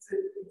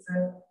 It's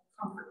a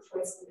comfort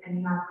choice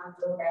depending on how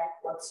your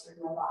back works for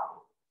your body.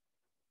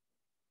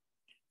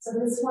 So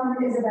this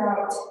one is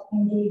about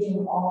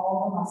engaging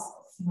all the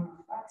muscles. You want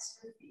to flex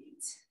your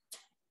feet.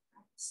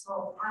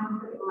 So I'm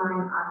putting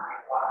mine on my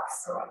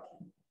blocks so I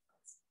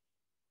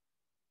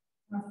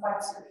can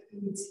flex your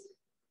feet,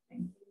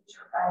 engage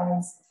your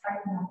legs,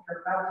 tighten up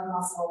your belly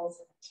muscles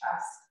and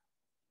chest.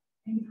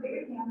 And you put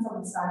your hands on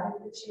the side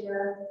of the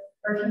chair,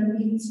 or if you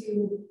need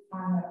to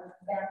on the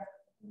back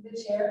of the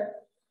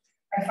chair.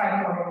 I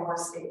find it a little more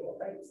stable,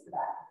 but it's the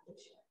back of the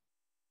chair.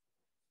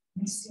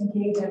 And just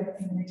engage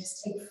everything and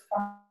just take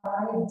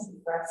 5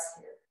 deep breaths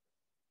here.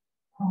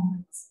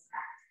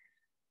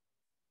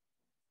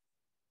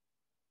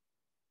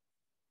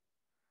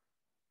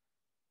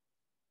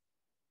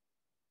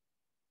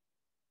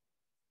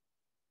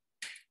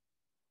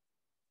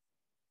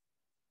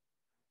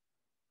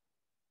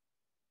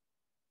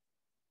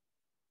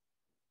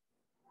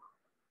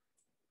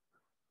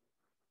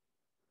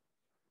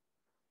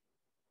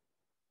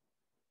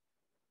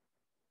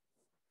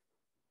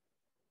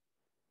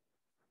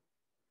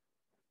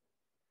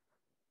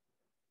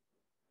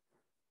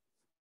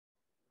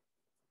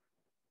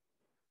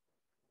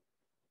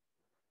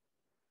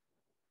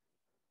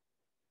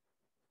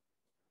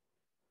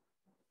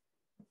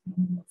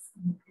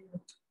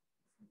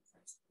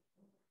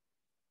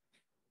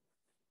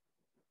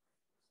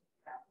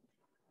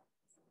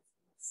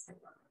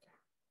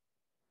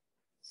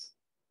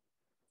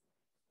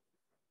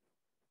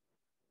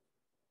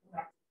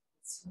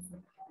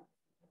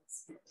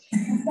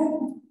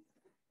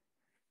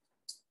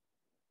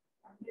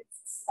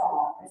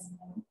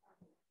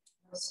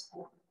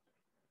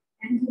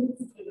 And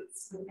his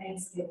gates with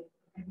thanksgiving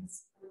and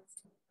his courts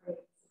with praise.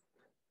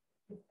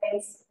 His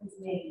face is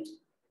made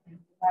and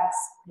bless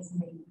his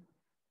name.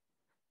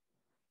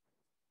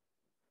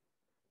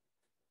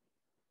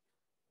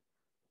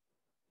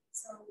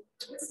 So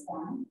this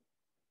one,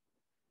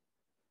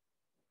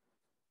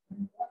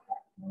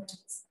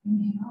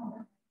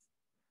 inhale.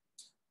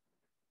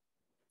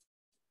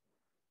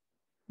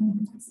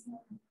 And put hands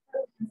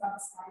on the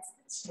sides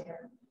of the chair.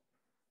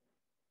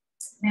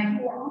 Now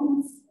if we're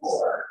on the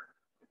floor,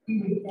 we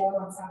would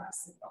balance on our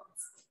sit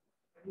bones.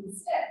 But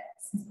instead,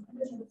 since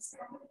we're going to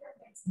stand with our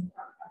legs in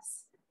front of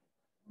us,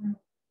 we're going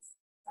to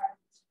start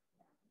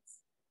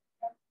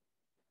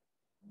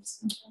to just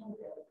control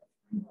the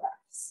 3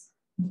 breaths.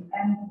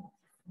 And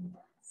 3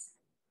 breaths.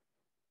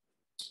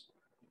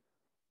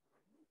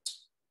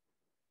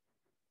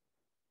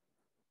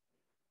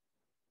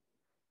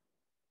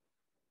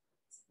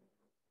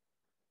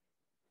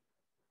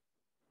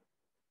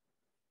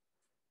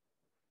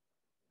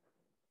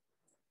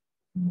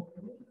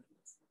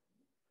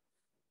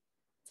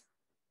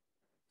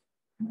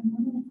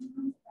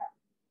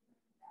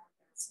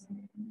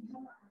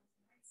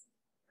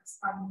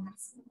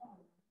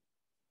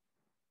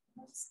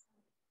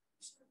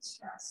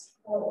 Chest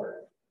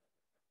forward.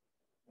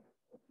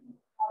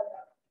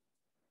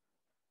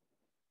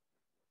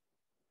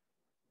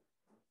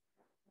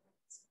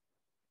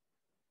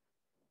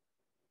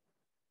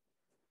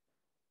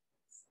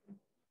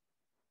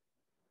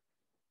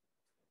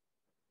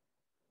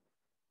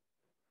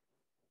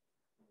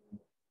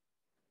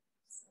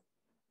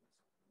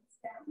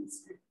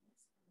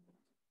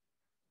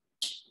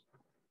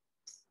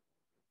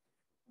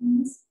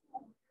 this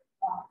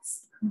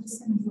box, I'm just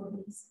going to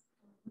do these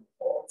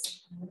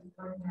folds and really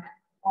bring that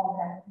all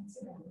that into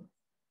them.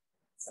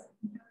 So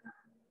you can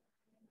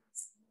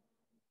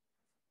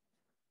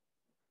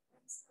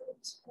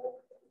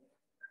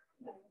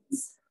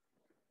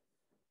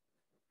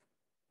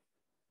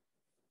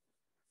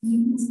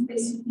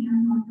place your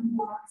hand on the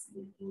box and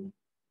you can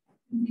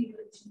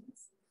configurations.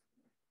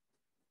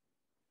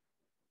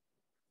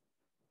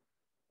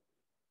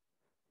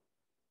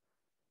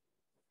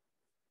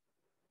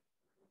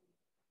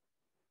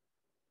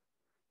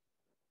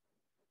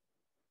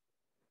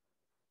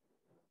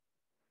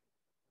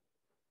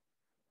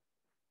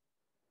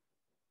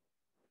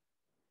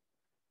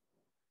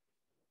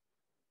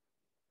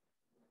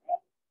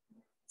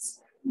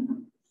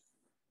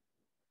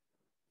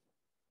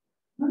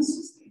 Let's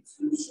just get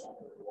two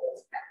shoulder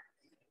rolls back.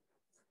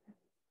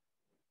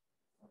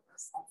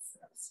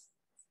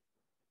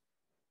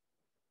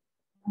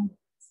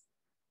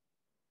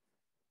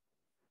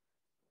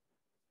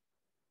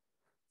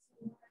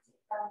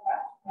 Our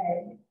left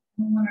leg,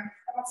 we want to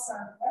cross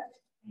our left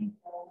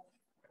ankle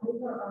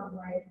over our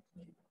right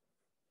knee.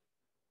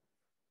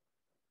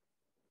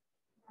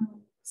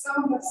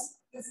 Some of us,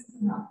 this is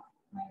enough,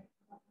 right?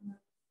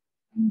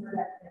 Finger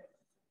that bit,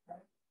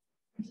 right?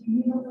 If you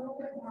need a little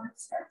bit more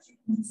stretch, you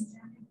can just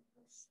gently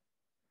push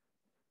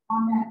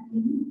on that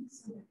knee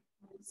so that it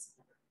goes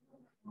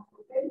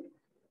open.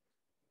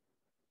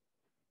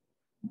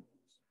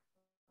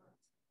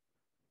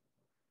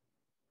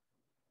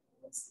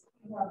 Let's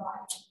give our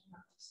body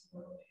not just a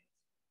little bit.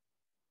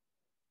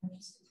 And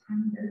just a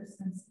tiny bit of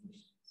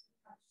sensation.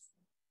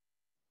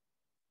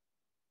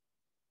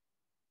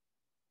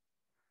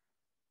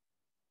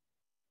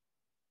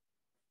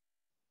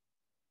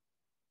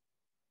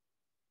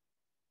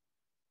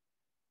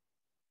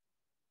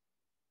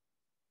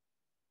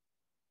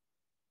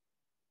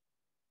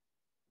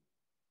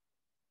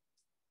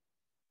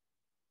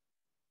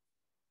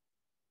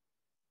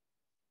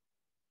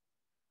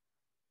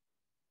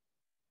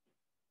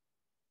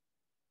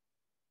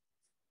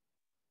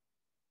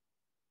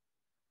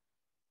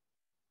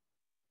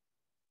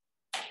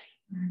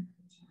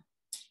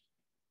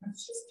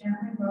 Let's just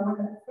gently lower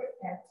that foot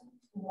back to the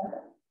floor.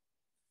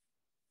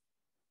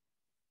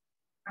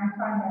 I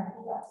find that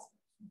the best.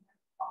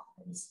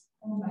 Often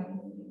hold my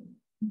knee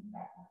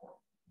back and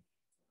forth.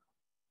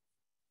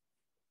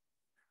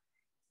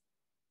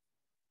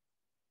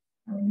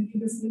 And when you do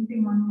the same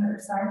thing on the other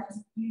side,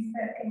 just use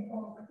that ankle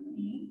over the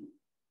knee.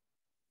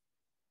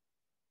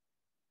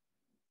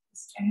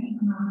 Just any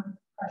amount of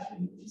pressure.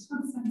 You just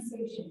want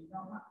sensation, you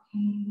don't want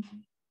pain.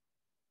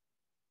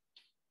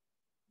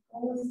 The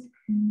goal is to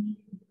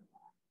communicate with the body.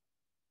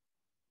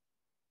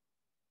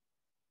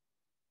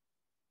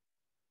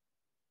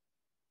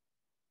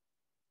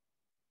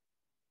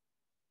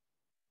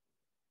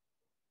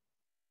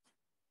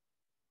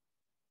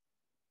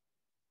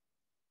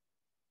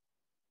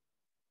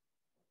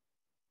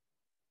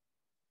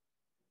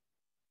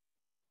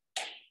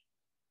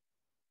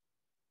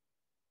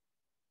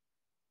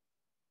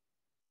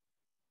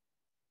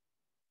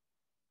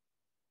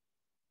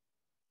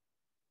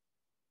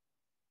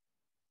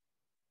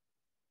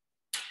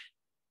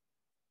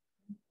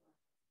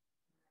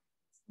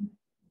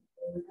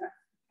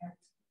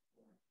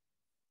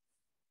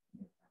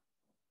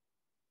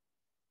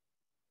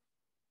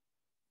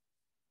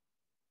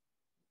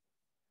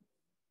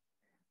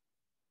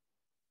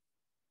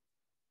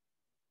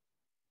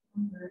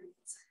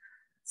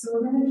 So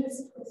we're going to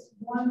just twist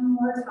one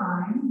more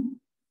time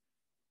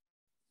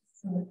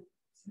so to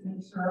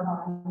make sure our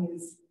body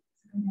is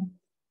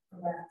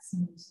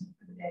relaxing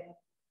for the day.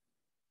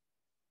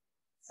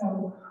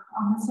 So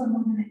on this one,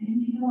 we're going to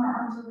inhale our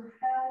arms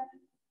overhead.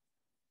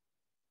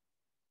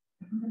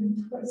 We're going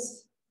to twist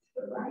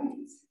to the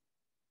right.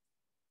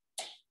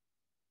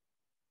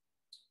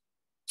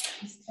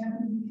 Just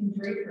gently, you can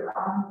drape your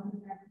arm to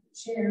the back of the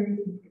chair. You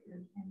can put your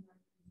hand on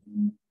your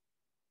knee.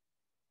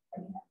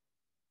 Again,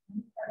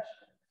 no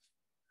pressure.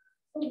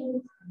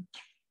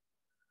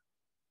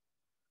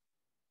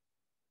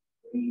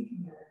 Breathe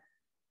here.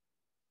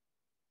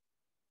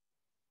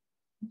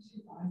 Push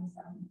your body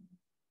down.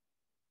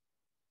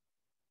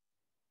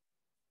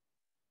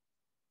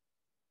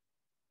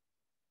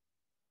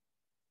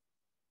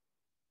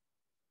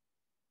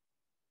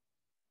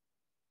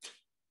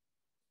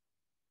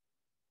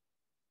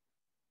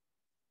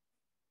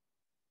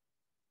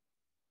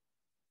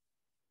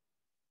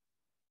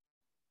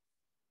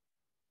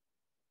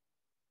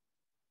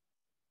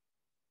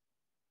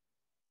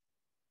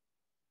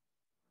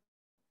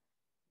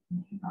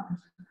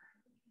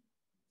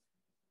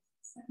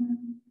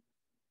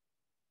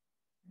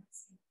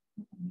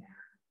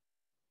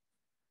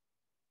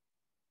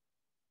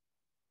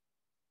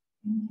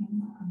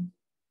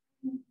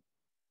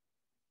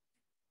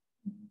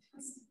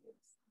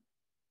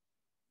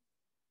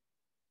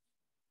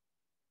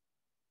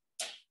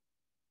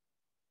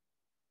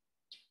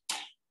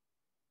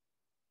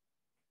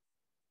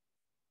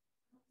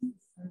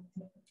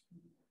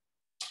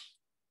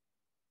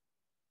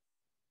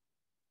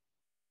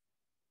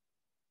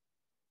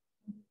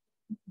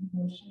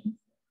 Emotions.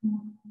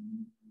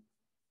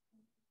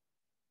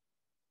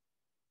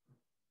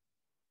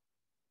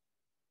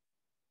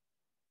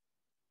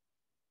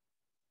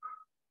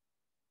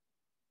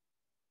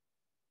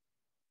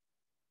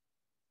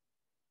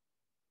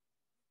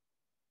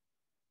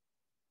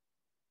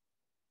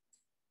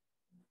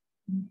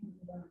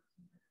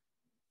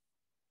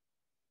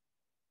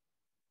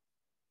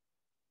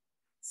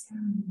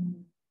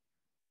 Sound.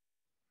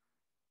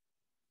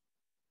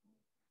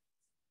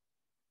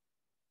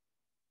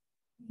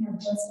 We have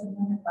just a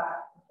minute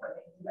back before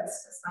they do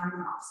us to sign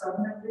off. So I'm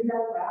going to read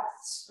our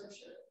last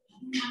scripture.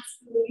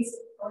 Please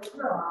close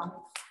your eyes.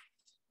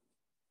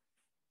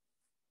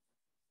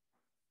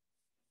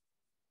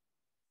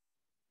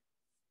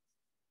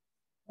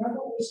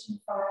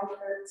 Revelation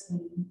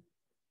 5:13.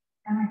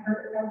 And I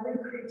heard every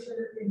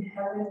creature in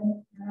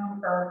heaven and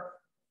on earth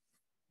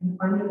and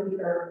under the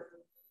earth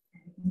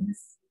and in the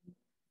sea and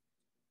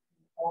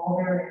all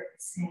therein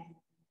saying,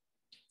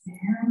 to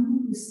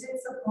him who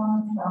sits upon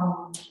the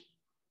throne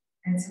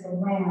and to the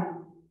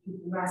Lamb be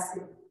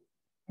blessing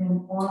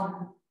and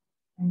honor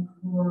and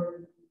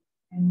glory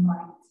and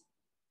might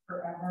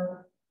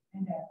forever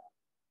and ever.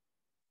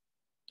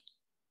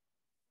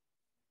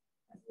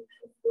 As we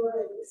come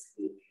forward this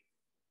week,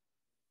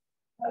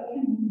 what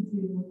can we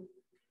do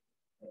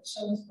that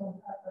shows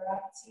both our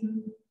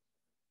gratitude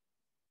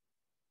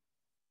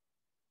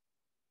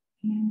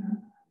and our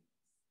praise?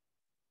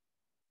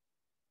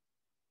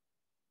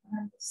 What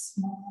are the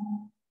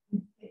small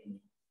and big,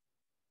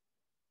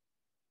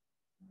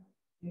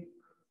 big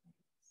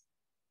things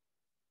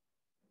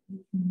that we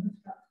can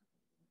lift up?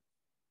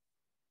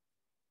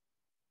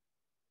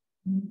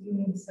 And in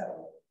doing so,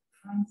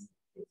 find some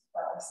peace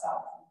for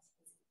ourselves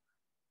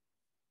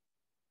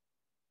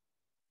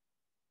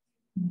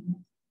in this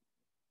visit.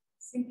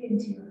 Sink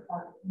into your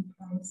heart and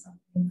find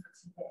something for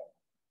today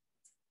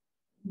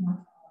you want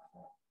to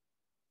offer.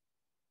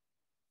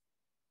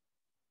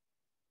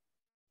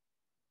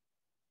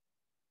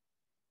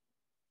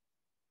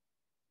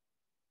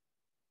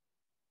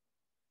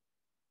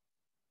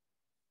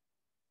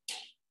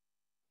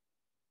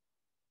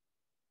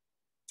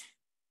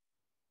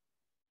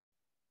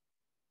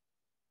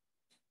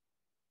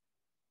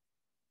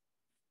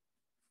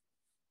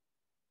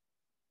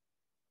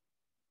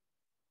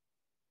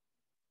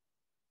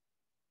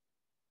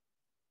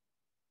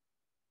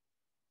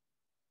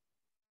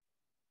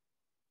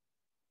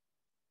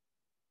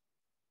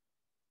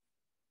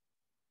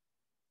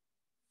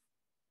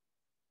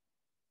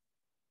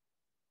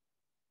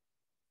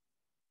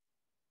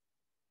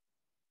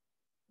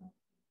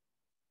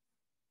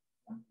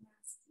 One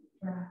last deep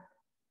breath.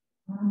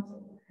 Arms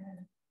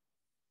overhead.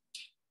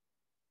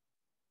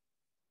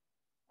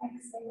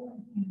 Exhale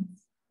and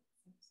hands.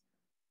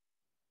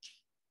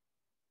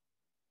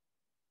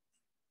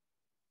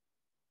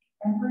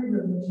 Every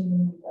religion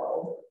in the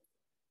world,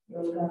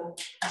 yoga,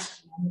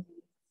 Christianity,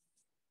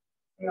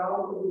 they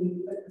all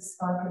believe that the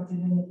spark of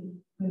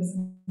divinity lives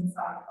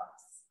inside of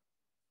us.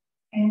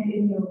 And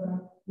in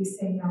yoga, we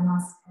say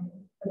namaste,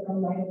 that the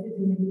light of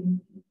divinity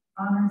in you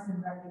honors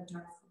and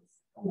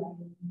recognizes the light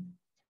in you.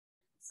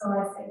 So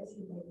I say to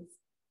you, ladies,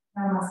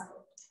 namaste.